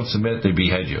 If you don't submit, they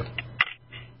behead you.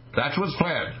 That's what's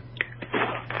planned.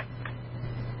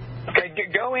 Okay,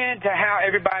 go into how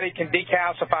everybody can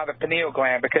decalcify the pineal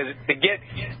gland, because to get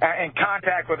in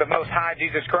contact with the Most High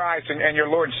Jesus Christ and your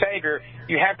Lord and Savior,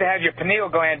 you have to have your pineal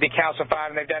gland decalcified,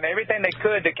 and they've done everything they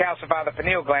could to calcify the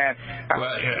pineal gland.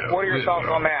 What are your thoughts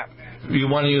on that? You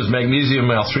want to use magnesium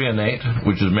L-threonate,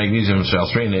 which is magnesium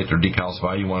L-threonate to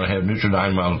decalcify. You want to have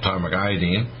Nutridyne monatomic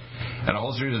iodine, and a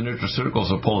whole series of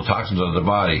nutraceuticals that pull the toxins out of the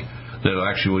body that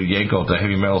actually will yank out the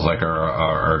heavy metals like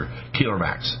our Keeler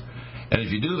Max. And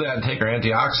if you do that and take our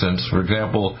antioxidants, for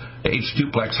example,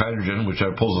 H2-plex hydrogen, which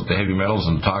pulls up the heavy metals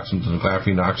and toxins and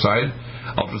graphene oxide,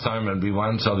 ultrathymine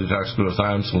B1, cell detox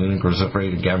glutathione, selenium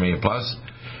cruciferate, and gamma A+,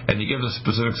 and you give the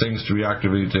specific things to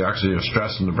reactivate the oxidative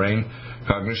stress in the brain,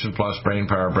 Cognition Plus, Brain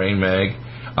Power, Brain Mag,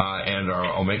 and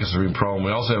our Omega-3 Pro. And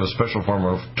we also have a special form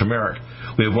of turmeric.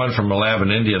 We have one from a lab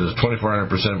in India that's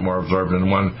 2,400% more absorbed, and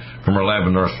one from our lab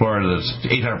in North Florida that's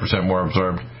 800% more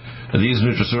absorbed. And these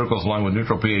nutraceuticals, along with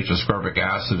neutral pH, ascorbic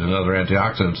acid, and other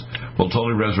antioxidants, will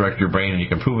totally resurrect your brain, and you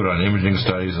can prove it on imaging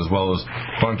studies as well as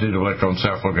quantitative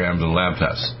electroencephalograms and lab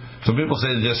tests. Some people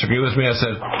say they disagree with me. I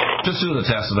said, just do the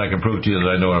test, and I can prove to you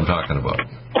that I know what I'm talking about.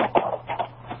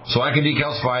 So I can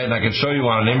decalcify it, and I can show you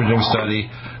on an imaging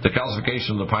study the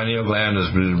calcification of the pineal gland has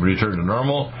been returned to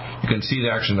normal. You can see the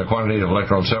action of the quantitative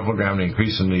electroencephalogram, the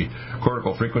increase in the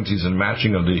cortical frequencies and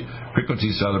matching of the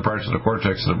frequencies to other parts of the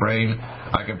cortex of the brain.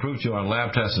 I can prove to you on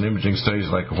lab tests and imaging studies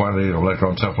like quantitative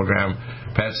electroencephalogram,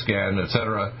 PET scan,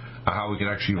 etc., how we can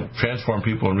actually transform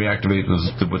people and reactivate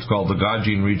what's called the God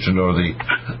gene region, or the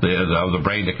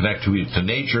brain, to connect to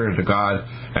nature and to God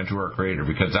and to our Creator,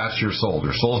 because that's your soul.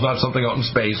 Your soul's not something out in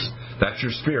space. That's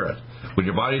your spirit. When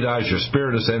your body dies, your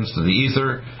spirit ascends to the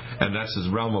ether, and that's his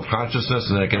realm of consciousness,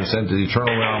 and it can ascend to the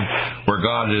eternal realm where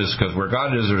God is, because where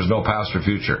God is, there is no past or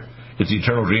future. It's the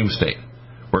eternal dream state.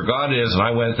 Where God is, and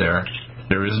I went there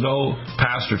is no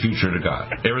past or future to God.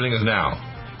 Everything is now.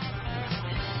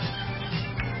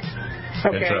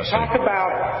 Okay, talk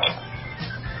about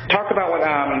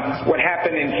what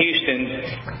happened in Houston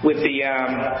with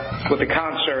the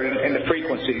concert and the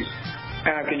frequencies.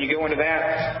 Can you go into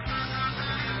that?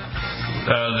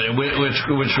 Which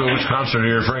concert are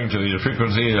you referring to? The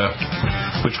frequency.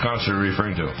 Which concert are you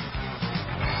referring to?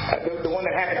 The one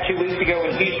that happened 2 weeks ago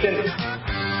in Houston.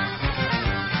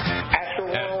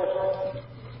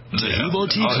 The Hebo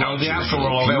Tea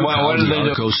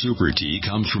Narco Super Tea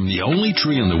comes from the only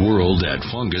tree in the world that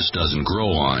fungus doesn't grow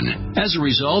on. As a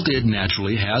result, it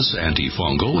naturally has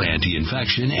antifungal,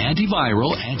 anti-infection,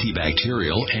 antiviral,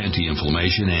 antibacterial,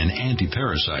 anti-inflammation, and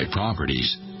anti-parasite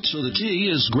properties. So the tea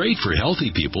is great for healthy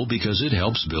people because it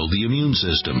helps build the immune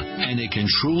system, and it can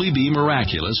truly be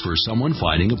miraculous for someone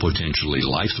fighting a potentially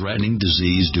life-threatening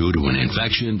disease due to an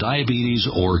infection, diabetes,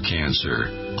 or cancer.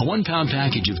 A 1-pound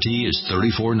package of tea is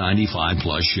 $34.95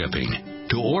 plus shipping.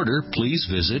 To order, please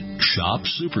visit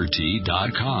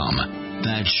shopsupertea.com.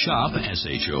 That's shop,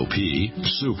 S-H-O-P,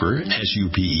 super,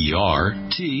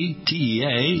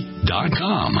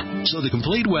 SUPERTEA.com. So the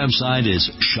complete website is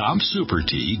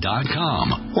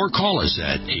shopsupertea.com, or call us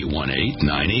at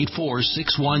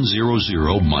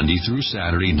 818-984-6100 Monday through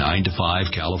Saturday, 9 to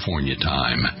 5 California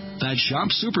time. That's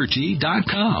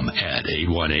shopsupertea.com at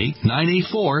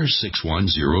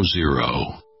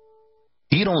 818-984-6100.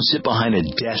 You don't sit behind a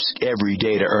desk every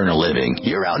day to earn a living.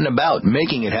 You're out and about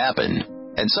making it happen.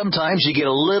 And sometimes you get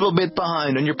a little bit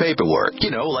behind on your paperwork,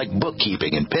 like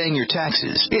bookkeeping and paying your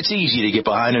taxes. It's easy to get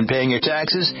behind on paying your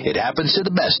taxes. It happens to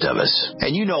the best of us.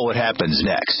 And you know what happens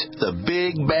next. The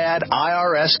big, bad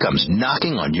IRS comes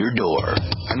knocking on your door.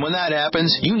 And when that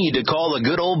happens, you need to call the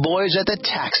good old boys at the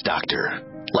Tax Doctor.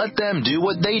 Let them do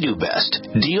what they do best.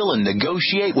 Deal and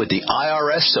negotiate with the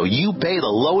IRS so you pay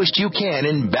the lowest you can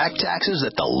in back taxes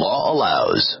that the law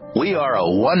allows. We are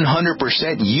a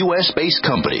 100% U.S.-based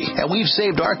company, and we've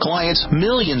saved our clients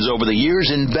millions over the years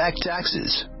in back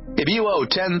taxes. If you owe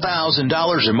 $10,000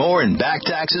 or more in back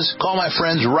taxes, call my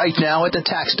friends right now at the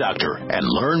Tax Doctor and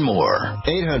learn more.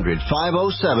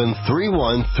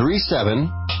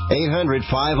 800-507-3137.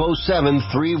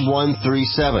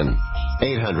 800-507-3137.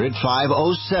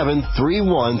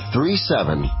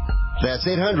 800-507-3137. That's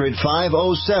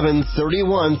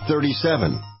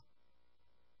 800-507-3137.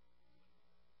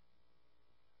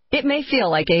 It may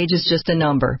feel like age is just a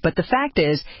number, but the fact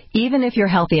is, even if you're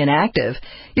healthy and active,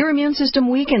 your immune system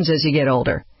weakens as you get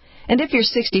older. And if you're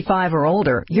 65 or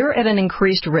older, you're at an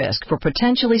increased risk for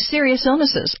potentially serious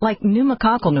illnesses like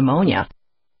pneumococcal pneumonia.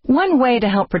 One way to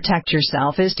help protect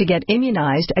yourself is to get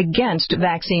immunized against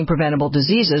vaccine-preventable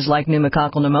diseases like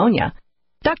pneumococcal pneumonia.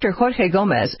 Dr. Jorge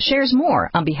Gomez shares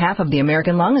more on behalf of the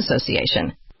American Lung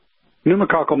Association.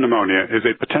 Pneumococcal pneumonia is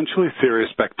a potentially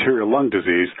serious bacterial lung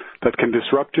disease that can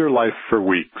disrupt your life for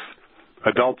weeks.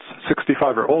 Adults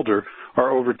 65 or older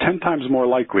are over 10 times more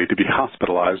likely to be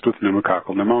hospitalized with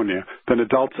pneumococcal pneumonia than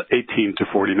adults 18 to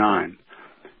 49.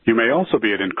 You may also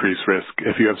be at increased risk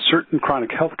if you have certain chronic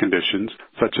health conditions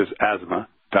such as asthma,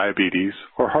 diabetes,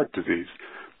 or heart disease.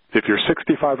 If you're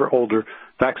 65 or older,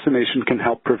 vaccination can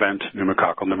help prevent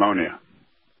pneumococcal pneumonia.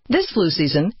 This flu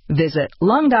season, visit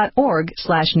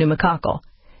lung.org/pneumococcal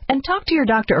and talk to your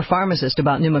doctor or pharmacist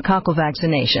about pneumococcal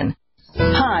vaccination.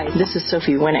 Hi, this is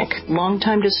Sophie Winnick,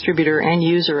 longtime distributor and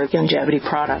user of Longevity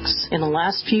products. In the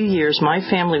last few years, my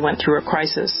family went through a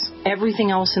crisis. Everything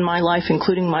else in my life,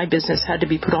 including my business, had to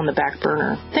be put on the back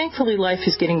burner. Thankfully, life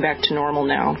is getting back to normal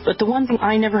now. But the one thing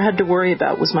I never had to worry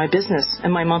about was my business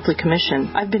and my monthly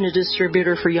commission. I've been a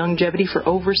distributor for Longevity for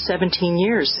over 17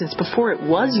 years, since before it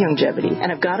was Longevity.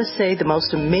 And I've got to say, the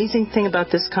most amazing thing about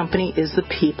this company is the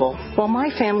people. While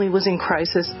my family was in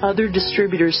crisis, other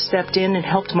distributors stepped in and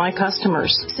helped my customers,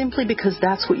 simply because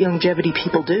that's what Longevity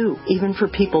people do, even for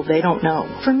people they don't know.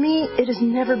 For me, it has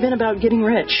never been about getting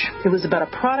rich. It was about a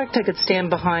product I could stand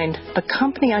behind, a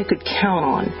company I could count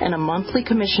on, and a monthly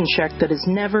commission check that has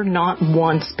never not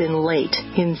once been late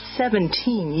in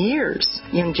 17 years.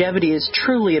 Longevity is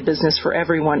truly a business for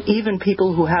everyone, even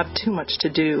people who have too much to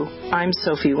do. I'm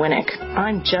Sophie Winnick.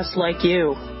 I'm just like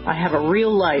you. I have a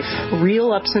real life,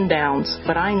 real ups and downs,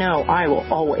 but I know I will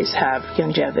always have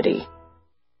Longevity.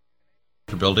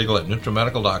 Bill Deagle at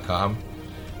NutriMedical.com,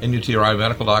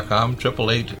 NutriMedical.com,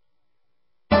 888.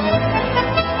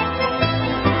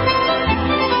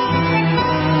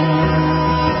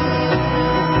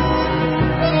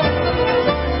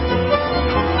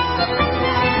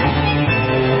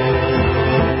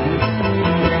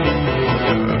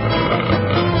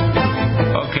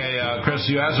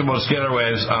 You asked about scalar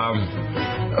waves.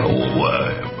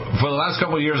 For the last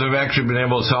couple of years, I've actually been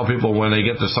able to tell people when they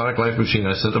get the Sonic Life machine,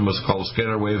 I sent them what's called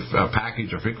scalar wave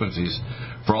package of frequencies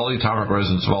for all the atomic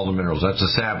resonance of all the minerals. That's a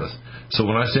Sabbath. So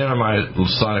when I stand on my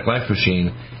Sonic Life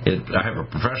machine, I have a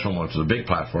professional one, so it's a big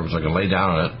platform, so I can lay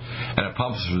down on it, and it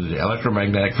pumps through the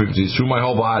electromagnetic frequencies through my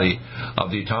whole body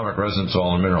of the atomic resonance of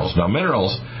all the minerals. Now,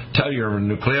 minerals tell your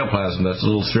nucleoplasm, that's the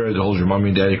little sphere that holds your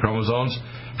mommy and daddy chromosomes,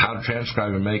 how to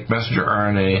transcribe and make messenger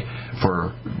RNA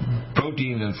for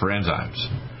protein and for enzymes.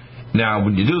 Now,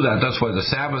 when you do that, that's why the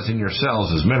Sabbath in your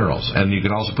cells is minerals, and you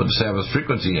can also put the Sabbath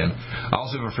frequency in. I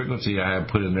also have a frequency I have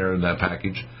put in there in that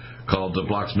package called the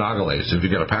blocks Nagalase. If you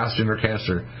get a pathogen or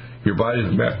cancer, your body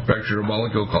manufactures a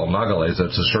molecule called Nagalase.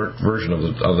 That's a short version of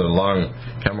the long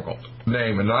chemical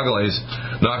name. And Nagalase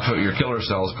knocks out your killer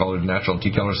cells called natural T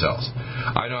killer cells.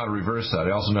 I know how to reverse that.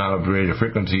 I also know how to create a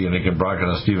frequency, and it can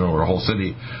broadcast even over a whole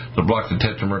city to block the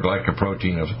tetramer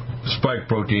glycoprotein, of spike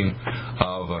protein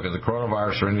of the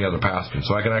coronavirus or any other pathogen.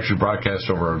 So I can actually broadcast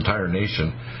over an entire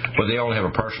nation, but they only have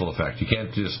a partial effect. You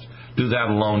can't just do that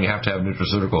alone. You have to have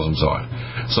nutraceuticals and so on.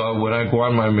 So when I go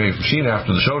on my machine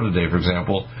after the show today, for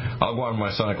example, I'll go on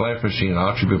my Sonic Life machine and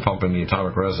I'll actually be pumping the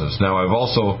atomic resonance. Now, I've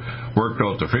also worked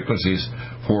out the frequencies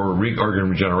for organ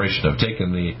regeneration. I've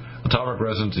taken the atomic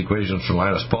resonance equations from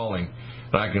Linus Pauling,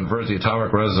 and I convert the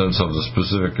atomic resonance of the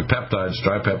specific peptides,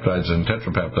 tripeptides, and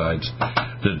tetrapeptides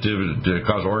that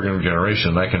cause organ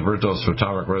regeneration. I convert those to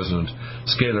atomic resonance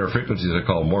scalar frequencies I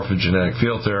call morphogenetic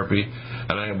field therapy.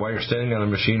 And while you're standing on a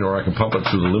machine, or I can pump it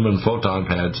through the lumen photon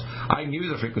pads, I can give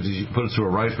you the frequencies. You can put it through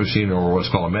a rice machine or what's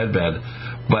called a med bed,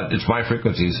 but it's my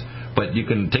frequencies. But you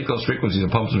can take those frequencies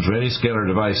and pump them through any scalar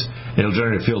device, and it'll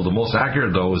generate a field. The most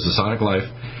accurate, though, is the Sonic Life,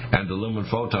 and the lumen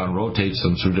photon rotates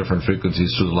them through different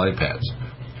frequencies through the light pads.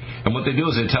 And what they do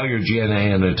is they tell your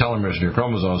GNA and the telomeres in your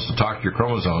chromosomes to talk to your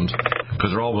chromosomes, because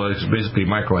they're all basically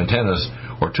micro antennas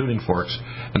or tuning forks,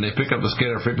 and they pick up the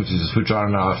scalar frequencies to switch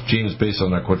on and off genes based on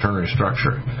their quaternary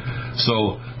structure.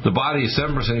 So the body,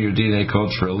 7% of your DNA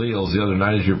codes for alleles, the other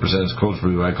 92% codes for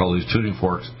what I call these tuning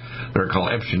forks. They're called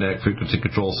epigenetic frequency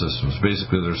control systems.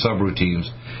 Basically, they're subroutines.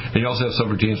 And you also have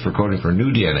subroutines for coding for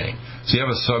new DNA. So you have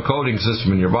a coding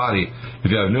system in your body. If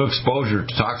you have new exposure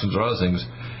to toxins or other things,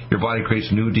 your body creates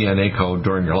new DNA code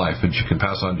during your life, which you can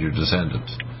pass on to your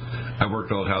descendants. I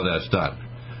worked out how that's done.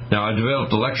 Now, I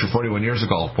developed a lecture 41 years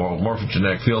ago called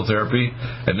morphogenetic field therapy,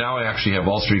 and now I actually have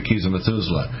all three keys of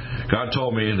Methuselah. God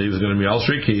told me that he was going to be all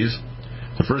three keys.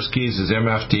 The first keys is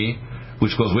MFT,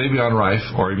 which goes way beyond Rife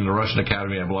or even the Russian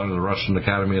Academy. I belong to the Russian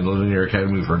Academy and the Linear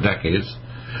Academy for decades.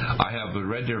 I have the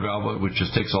red deer velvet, which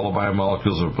just takes all the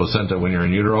biomolecules of placenta when you're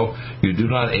in utero. You do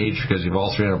not age because you have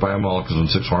all 300 biomolecules and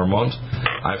 6 hormones.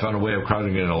 I found a way of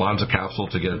crowding it in a Lonza capsule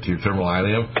to get it to your terminal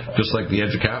ileum, just like the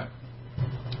EduCap.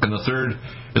 And the third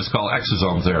is called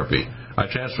exosome therapy, I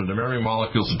transfer the memory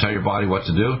molecules to tell your body what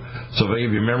to do. So if I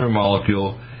give you a memory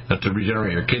molecule to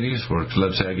regenerate your kidneys, or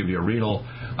let's say I give you a renal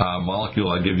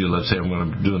molecule, I give you, let's say I'm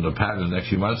going to do in the patent in the next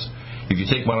few months. If you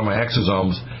take one of my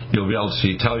exosomes, you'll be able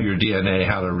to tell your DNA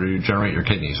how to regenerate your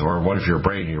kidneys, or one of your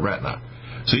brain or your retina.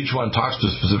 So each one talks to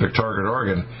a specific target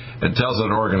organ and tells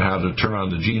that organ how to turn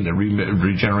on the gene to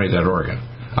regenerate that organ.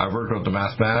 I've worked with the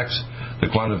mathematics, the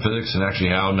quantum physics, and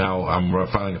actually how now I'm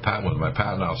filing a patent with my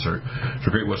patent officer to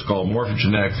create what's called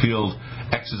morphogenetic field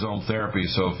exosome therapy.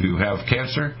 So if you have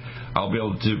cancer, I'll be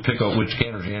able to pick out which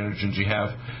cancer antigens you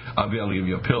have. I'll be able to give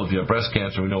you a pill. If you have breast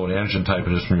cancer, we know what antigen type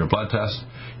it is from your blood test.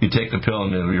 You take the pill,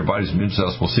 and your body's immune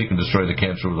cells will seek and destroy the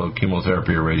cancer without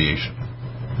chemotherapy or radiation.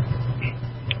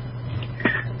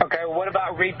 Okay, well, what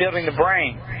about rebuilding the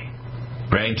brain?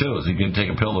 Brain, too. So you can take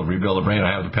a pill to rebuild the brain.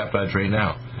 I have the peptides right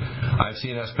now. I've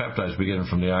CNS peptides beginning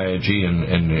from the IAG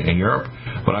in Europe,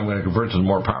 but I'm going to convert to the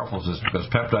more powerful system because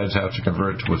peptides have to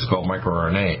convert to what's called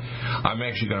microRNA. I'm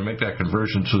actually going to make that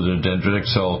conversion to the dendritic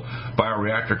cell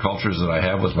bioreactor cultures that I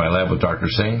have with my lab with Dr.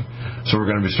 Singh. So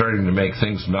we're going to be starting to make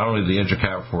things, not only the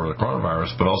EduCap for the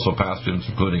coronavirus, but also pathogens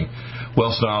including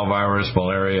West Nile virus,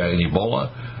 malaria, and Ebola.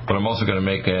 But I'm also going to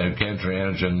make a cancer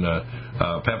antigen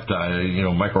peptide,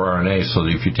 microRNA, so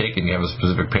that if you take it and you have a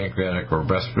specific pancreatic or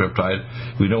breast peptide,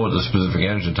 we know what the specific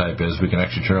antigen type is. We can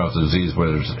actually turn off the disease,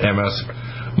 whether it's MS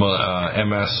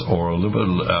or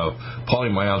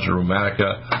polymyalgia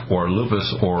rheumatica or lupus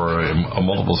or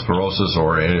multiple sclerosis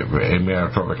or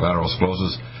amyotrophic lateral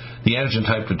sclerosis. The antigen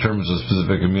type determines the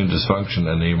specific immune dysfunction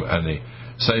and the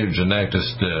cellular genetic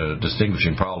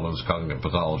distinguishing problems causing the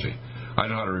pathology. I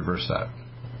know how to reverse that.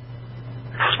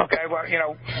 Okay, well,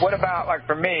 what about, like,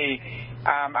 for me,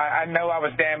 I know I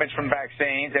was damaged from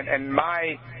vaccines, and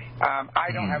my I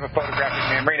don't have a photographic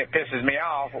memory, and it pisses me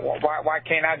off. Why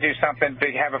can't I do something to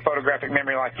have a photographic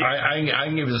memory like you? I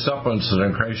can give you the supplements that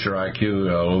increase your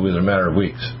IQ within a matter of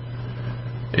weeks.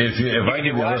 If I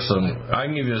give you this, I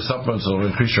can give you the supplements that will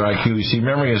increase your IQ. You see,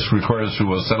 memory is recorded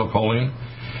through acetylcholine,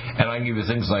 and I can give you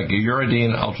things like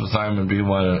uridine, ultrathymine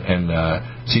B1, and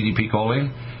CDP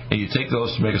choline. And you take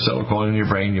those to make acetylcholine in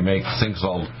your brain. You make things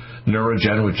called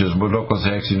Neurogen, which is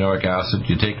modoclohexanoic acid.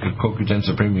 You take the CoQ10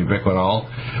 Supreme ubiquinol.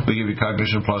 We give you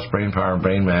Cognition Plus, Brain Power, and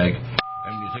Brain Mag.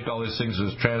 And you take all these things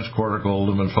as transcortical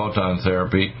lumen photon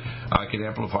therapy. I can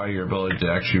amplify your ability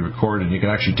to actually record, and you can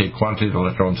actually take quantitative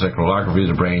electroencephalography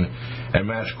of the brain and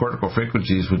match cortical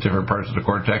frequencies with different parts of the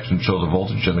cortex and show the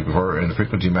voltage and the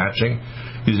frequency matching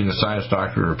using a science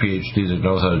doctor or a PhD that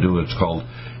knows how to do what's called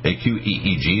a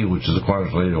QEEG, which is a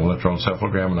quantitative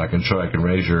electroencephalogram, and I can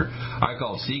raise your, I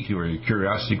call it CQ, or your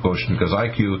curiosity quotient, because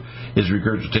IQ is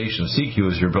regurgitation.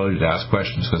 CQ is your ability to ask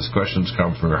questions, because questions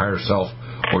come from your higher self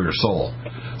or your soul.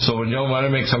 So when you want to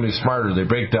make somebody smarter, they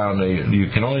break down, you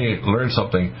can only learn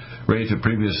something related to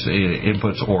previous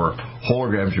inputs or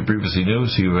holograms you previously knew,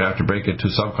 so you have to break it to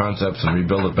sub-concepts and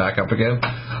rebuild it back up again.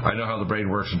 I know how the brain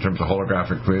works in terms of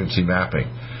holographic frequency mapping.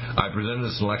 I presented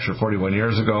this in a lecture 41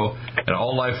 years ago, and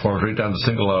all life forms, right down to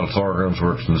single holograms,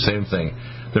 works from the same thing.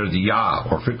 They're the Yah,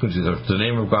 or frequencies. The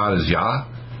name of God is Yah,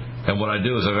 and what I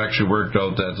do is I've actually worked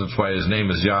out that's why his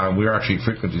name is Yah, and we're actually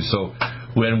frequencies. So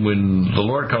when the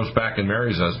Lord comes back and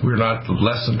marries us, we're not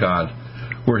less than God.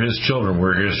 We're His children.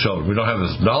 We're His children. We don't have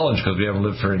His knowledge because we haven't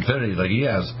lived for infinity like He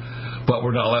has, but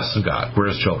we're not less than God.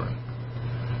 We're His children.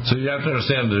 So you have to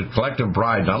understand the collective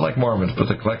bride, not like Mormons,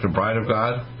 but the collective bride of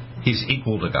God, He's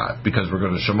equal to God, because we're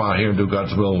going to Shema here and do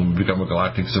God's will and become a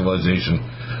galactic civilization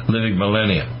living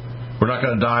millennia. We're not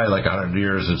going to die like 100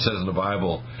 years. It says in the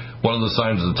Bible, one of the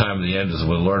signs of the time of the end is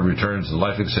when the Lord returns, the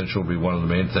life extension will be one of the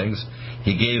main things.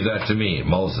 He gave that to me,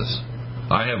 Moses.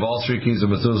 I have all three keys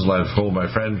of Methuselah. I've told my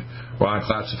friend Ron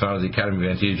Klatz, who founded the Academy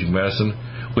of Anti-Aging Medicine.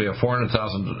 We have 400,000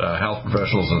 health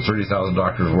professionals and 30,000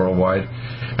 doctors worldwide.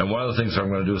 And one of the things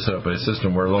I'm going to do is set up a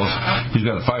system where he's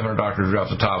got 500 doctors right off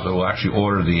the top that will actually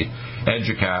order the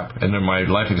EduCap and then my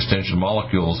life extension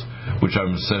molecules, which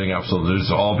I'm setting up. So there's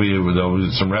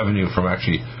some revenue from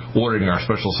actually ordering our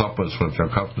special supplements, which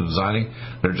I'm comfortable designing.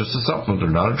 They're just a supplement.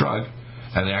 They're not a drug.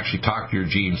 And they actually talk to your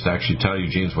genes to actually tell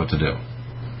your genes what to do.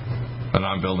 And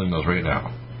I'm building those right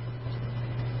now.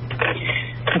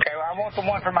 Okay, well, I want the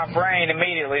one for my brain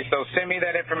immediately, so send me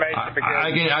that information.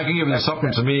 I can give you the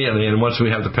supplements immediately, and once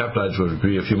we have the peptides, which will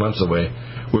be a few months away,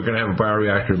 we're going to have a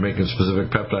bioreactor making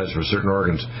specific peptides for certain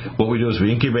organs. What we do is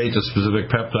we incubate the specific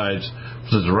peptides.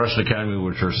 This is the Russian Academy,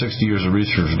 which are 60 years of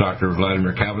research with Dr.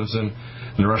 Vladimir Kavinson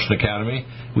in the Russian Academy.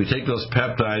 We take those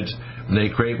peptides, and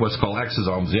they create what's called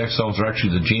exosomes. The exosomes are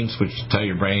actually the gene switch to tell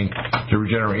your brain to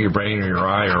regenerate your brain or your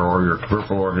eye or your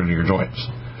peripheral organ or your joints.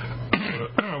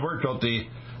 I worked out the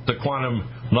the quantum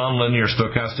nonlinear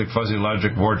stochastic fuzzy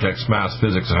logic vortex math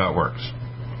physics and how it works.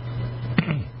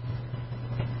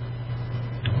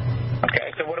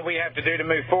 Okay, so what do we have to do to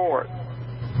move forward?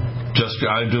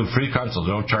 I do free consults,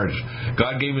 don't charge.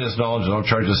 God gave me this knowledge, I don't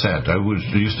charge a cent. I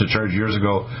used to charge years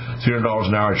ago $300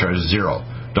 an hour, I charge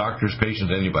 $0. Doctors,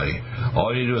 patients, anybody.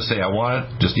 All you do is say, I want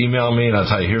it, just email me and I'll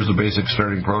tell you, here's the basic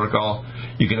starting protocol.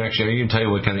 I can tell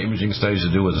you what kind of imaging studies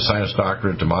to do with a science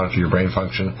doctorate to monitor your brain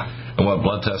function and what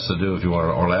blood tests to do if you want,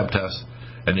 or lab tests.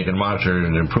 And you can monitor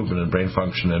an improvement in brain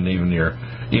function and even your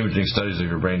imaging studies of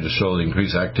your brain to show the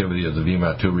increased activity of the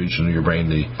VMAT2 region of your brain,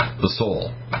 the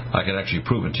soul. I can actually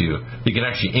prove it to you. You can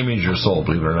actually image your soul,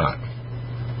 believe it or not.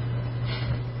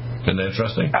 Isn't that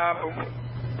interesting?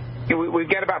 We've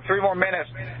got about 3 more minutes.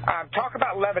 Talk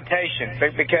about levitation,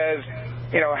 because,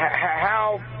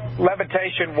 how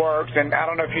levitation works, and I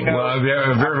don't know if you know. Well, have you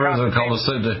ever heard of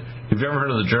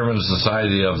the German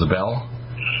Society of the Bell?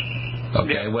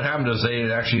 Okay, what happened is they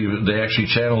actually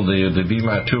channeled the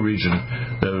VMAT2 region.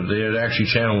 They had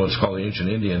actually channeled what's called the ancient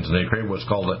Indians, and they created what's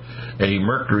called a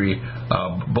mercury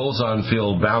boson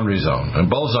field boundary zone.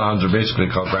 And bosons are basically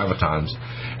called gravitons.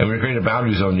 And when you create a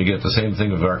boundary zone, you get the same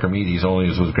thing with Archimedes, only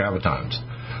as with gravitons.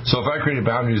 So if I create a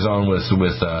boundary zone with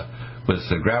the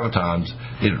gravitons,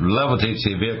 it levitates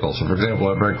the vehicle. So, for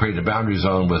example, if I create a boundary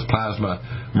zone with plasma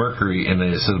mercury and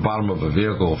it's at the bottom of a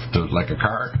vehicle like a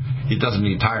car, it doesn't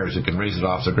need tires. It can raise it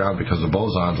off the ground because the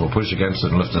bosons will push against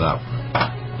it and lift it up.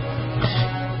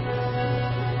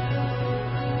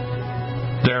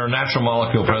 They're a natural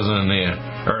molecule present in the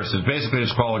Earth.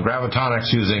 It's called a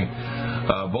gravitonics using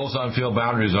a boson field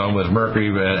boundary zone with mercury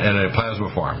and a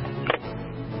plasma form.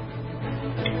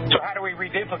 So how do we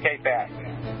reduplicate that?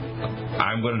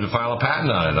 I'm going to file a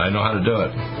patent on it. I know how to do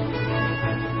it.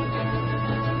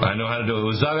 It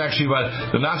was done actually by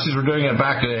the Nazis were doing it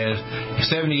back 70,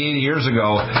 80 years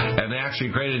ago, and they actually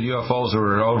created UFOs that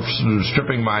were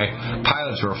stripping my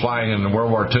pilots who were flying in World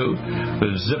War II.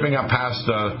 They're zipping up past,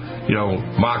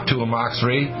 Mach 2 and Mach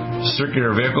 3,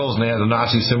 circular vehicles, and they had the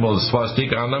Nazi symbol of the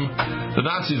swastika on them. The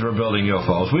Nazis were building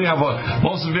UFOs. We have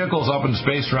most of the vehicles up in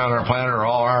space around our planet are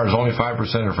all ours. Only 5%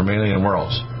 are from alien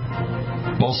worlds.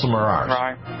 Most of them are ours.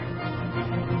 Right.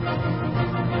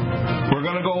 We're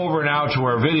going to go over now to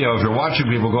our video. If you're watching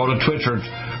people, go to Twitch or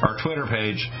our Twitter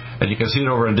page, and you can see it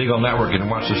over in Deagle Network. You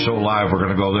can watch the show live. We're going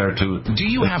to go there, too. Do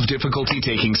you have difficulty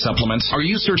taking supplements? Are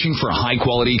you searching for a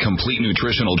high-quality, complete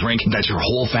nutritional drink that your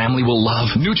whole family will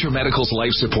love? NutriMedical's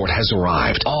Life Support has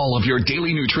arrived. All of your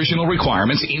daily nutritional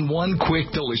requirements in one quick,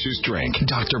 delicious drink.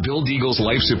 Dr. Bill Deagle's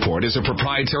Life Support is a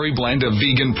proprietary blend of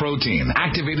vegan protein,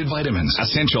 activated vitamins,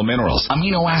 essential minerals,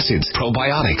 amino acids,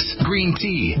 probiotics, green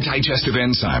tea, digestive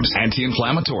enzymes,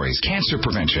 anti-inflammatories, cancer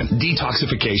prevention,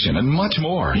 detoxification, and much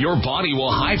more. Your body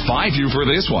will high-five you for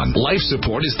this one. Life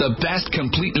Support is the best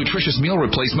complete nutritious meal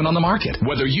replacement on the market.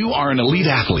 Whether you are an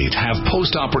elite athlete, have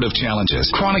post-operative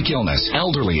challenges, chronic illness,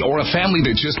 elderly, or a family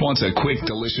that just wants a quick,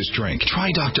 delicious drink,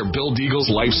 try Dr. Bill Deagle's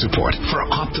Life Support for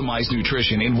optimized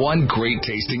nutrition in one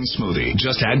great-tasting smoothie.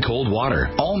 Just add cold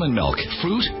water, almond milk,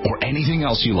 fruit, or anything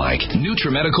else you like.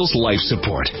 NutriMedical's Life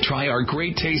Support. Try our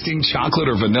great-tasting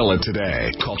chocolate or vanilla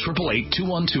today. Call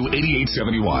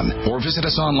 888-212-8871 or visit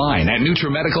us online at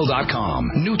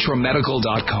NutriMedical.com.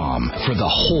 NutriMedical.com for the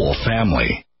whole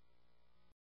family.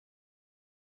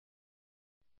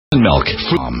 Milk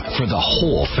for the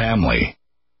whole family.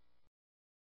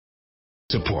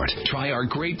 Support. Try our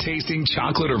great tasting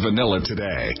chocolate or vanilla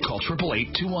today. Call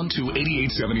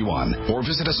 888-212-8871 or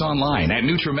visit us online at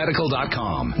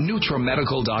NutriMedical.com.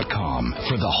 NutriMedical.com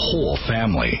for the whole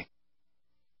family.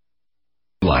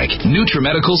 Like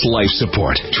NutriMedical's Life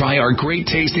Support. Try our great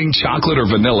tasting chocolate or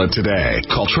vanilla today.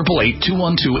 Call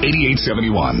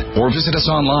 888-212-8871 or visit us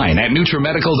online at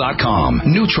NutriMedical.com.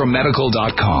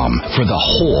 NutriMedical.com for the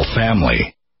whole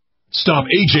family. Stop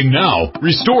aging now.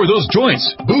 Restore those joints.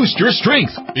 Boost your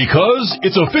strength. Because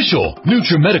it's official.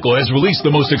 NutriMedical has released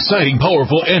the most exciting,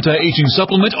 powerful anti-aging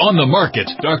supplement on the market.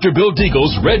 Dr. Bill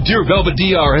Deagle's Red Deer Velvet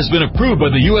DR has been approved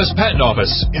by the U.S. Patent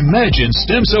Office. Imagine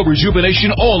stem cell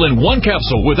rejuvenation all in one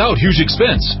capsule without huge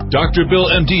expense. Dr.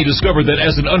 Bill MD discovered that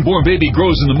as an unborn baby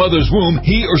grows in the mother's womb,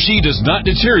 he or she does not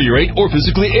deteriorate or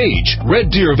physically age.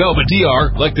 Red Deer Velvet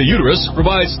DR, like the uterus,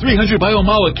 provides 300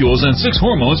 biomolecules and 6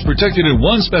 hormones protected in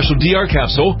one special DR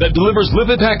capsule that delivers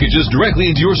lipid packages directly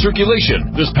into your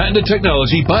circulation. This patented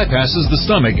technology bypasses the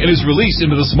stomach and is released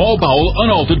into the small bowel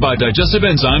unaltered by digestive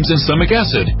enzymes and stomach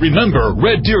acid. Remember,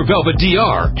 Red Deer Velvet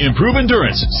DR. Improve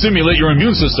endurance, stimulate your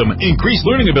immune system, increase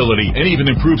learning ability, and even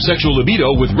improve sexual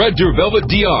libido with Red Deer Velvet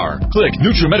DR. Click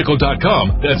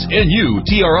NutriMedical.com. That's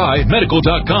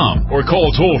NutriMedical.com. Or call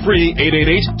toll-free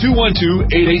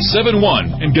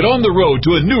 888-212-8871 and get on the road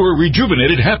to a newer,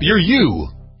 rejuvenated, happier you.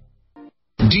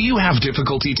 Do you have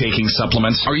difficulty taking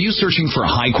supplements? Are you searching for a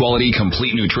high-quality,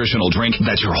 complete nutritional drink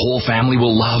that your whole family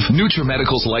will love?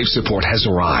 NutriMedical's Life Support has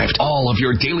arrived. All of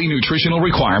your daily nutritional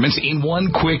requirements in one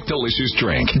quick, delicious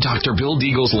drink. Dr. Bill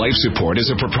Deagle's Life Support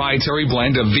is a proprietary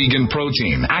blend of vegan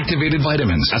protein, activated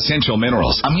vitamins, essential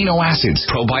minerals, amino acids,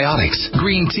 probiotics,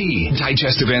 green tea,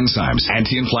 digestive enzymes,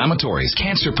 anti-inflammatories,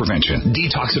 cancer prevention,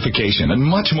 detoxification, and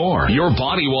much more. Your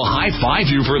body will high-five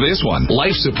you for this one.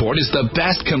 Life Support is the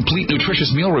best complete nutritious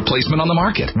meal replacement on the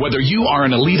market. Whether you are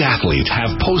an elite athlete,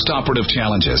 have post-operative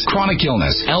challenges, chronic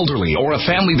illness, elderly, or a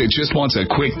family that just wants a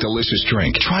quick, delicious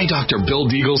drink, try Dr. Bill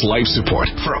Deagle's Life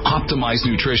Support for optimized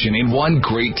nutrition in one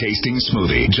great tasting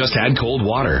smoothie. Just add cold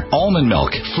water, almond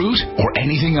milk, fruit, or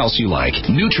anything else you like.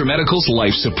 NutriMedical's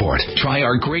Life Support. Try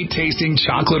our great tasting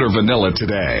chocolate or vanilla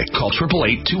today. Call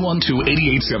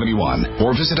 888-212-8871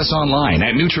 or visit us online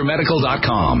at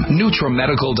NutriMedical.com.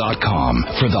 NutriMedical.com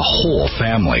for the whole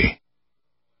family.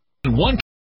 One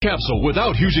capsule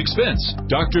without huge expense.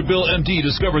 Dr. Bill MD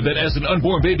discovered that as an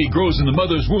unborn baby grows in the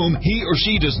mother's womb, he or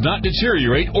she does not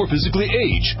deteriorate or physically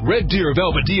age. Red Deer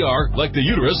Velvet DR, like the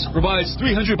uterus, provides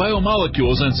 300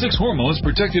 biomolecules and 6 hormones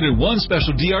protected in one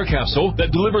special DR capsule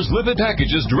that delivers lipid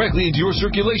packages directly into your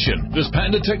circulation. This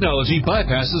patented technology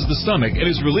bypasses the stomach and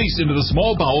is released into the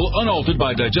small bowel unaltered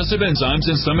by digestive enzymes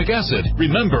and stomach acid.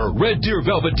 Remember, Red Deer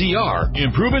Velvet DR.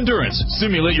 Improve endurance,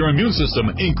 stimulate your immune system,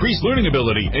 increase learning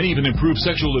ability, and even improve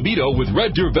sexual libido with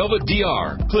Red Deer Velvet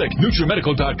DR. Click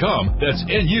NutriMedical.com. That's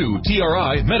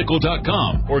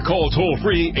NutriMedical.com. Or call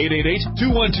toll-free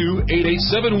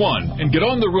 888-212-8871 and get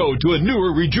on the road to a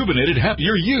newer, rejuvenated,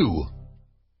 happier you.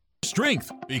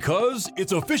 Strength, because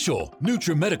it's official.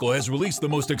 NutriMedical has released the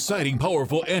most exciting,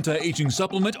 powerful anti-aging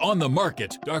supplement on the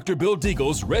market. Dr. Bill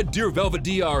Deagle's Red Deer Velvet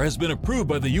DR has been approved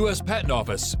by the U.S. Patent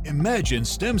Office. Imagine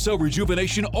stem cell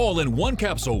rejuvenation all in one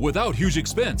capsule without huge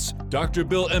expense. Dr.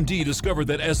 Bill MD discovered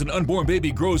that as an unborn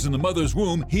baby grows in the mother's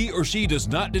womb, he or she does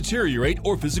not deteriorate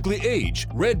or physically age.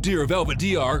 Red Deer Velvet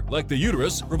DR, like the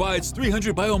uterus, provides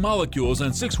 300 biomolecules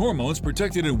and 6 hormones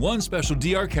protected in one special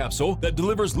DR capsule that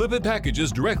delivers lipid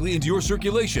packages directly into your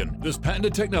circulation. This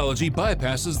patented technology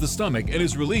bypasses the stomach and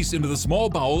is released into the small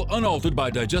bowel unaltered by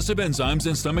digestive enzymes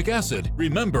and stomach acid.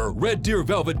 Remember, Red Deer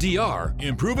Velvet DR.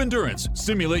 Improve endurance,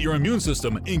 stimulate your immune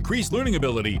system, increase learning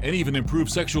ability, and even improve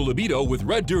sexual libido with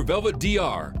Red Deer Velvet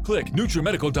DR. Click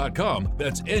NutriMedical.com.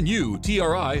 That's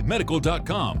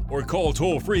NutriMedical.com. Or call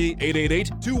toll-free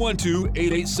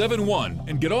 888-212-8871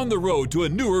 and get on the road to a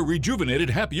newer, rejuvenated,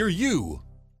 happier you.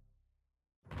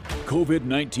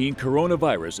 COVID-19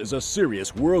 coronavirus is a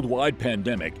serious worldwide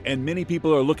pandemic, and many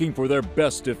people are looking for their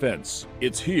best defense.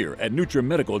 It's here at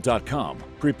NutriMedical.com.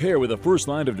 Prepare with a first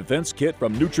line of defense kit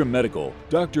from NutriMedical.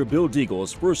 Dr. Bill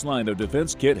Deagle's first line of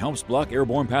defense kit helps block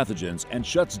airborne pathogens and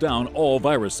shuts down all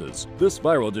viruses. This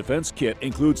viral defense kit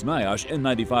includes NIOSH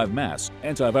N95 mask,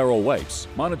 antiviral wipes,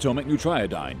 monatomic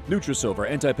nutriodine, Nutrisilver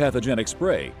antipathogenic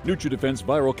spray, NutriDefense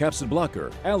viral capsid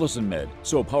blocker, Allison Med,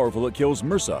 so powerful it kills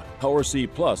MRSA, Power C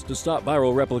Plus to stop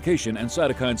viral replication and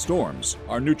cytokine storms.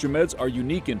 Our NutriMeds are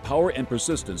unique in power and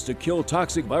persistence to kill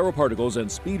toxic viral particles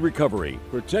and speed recovery.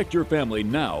 Protect your family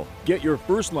now. Get your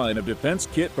first line of defense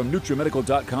kit from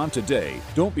NutriMedical.com today.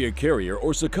 Don't be a carrier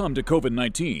or succumb to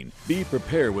COVID-19. Be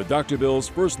prepared with Dr. Bill's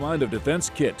first line of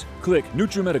defense kit. Click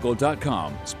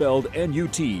NutriMedical.com, spelled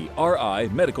N-U-T-R-I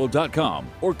Medical.com,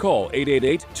 or call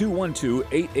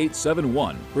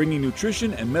 888-212-8871, bringing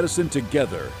nutrition and medicine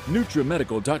together.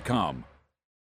 NutriMedical.com.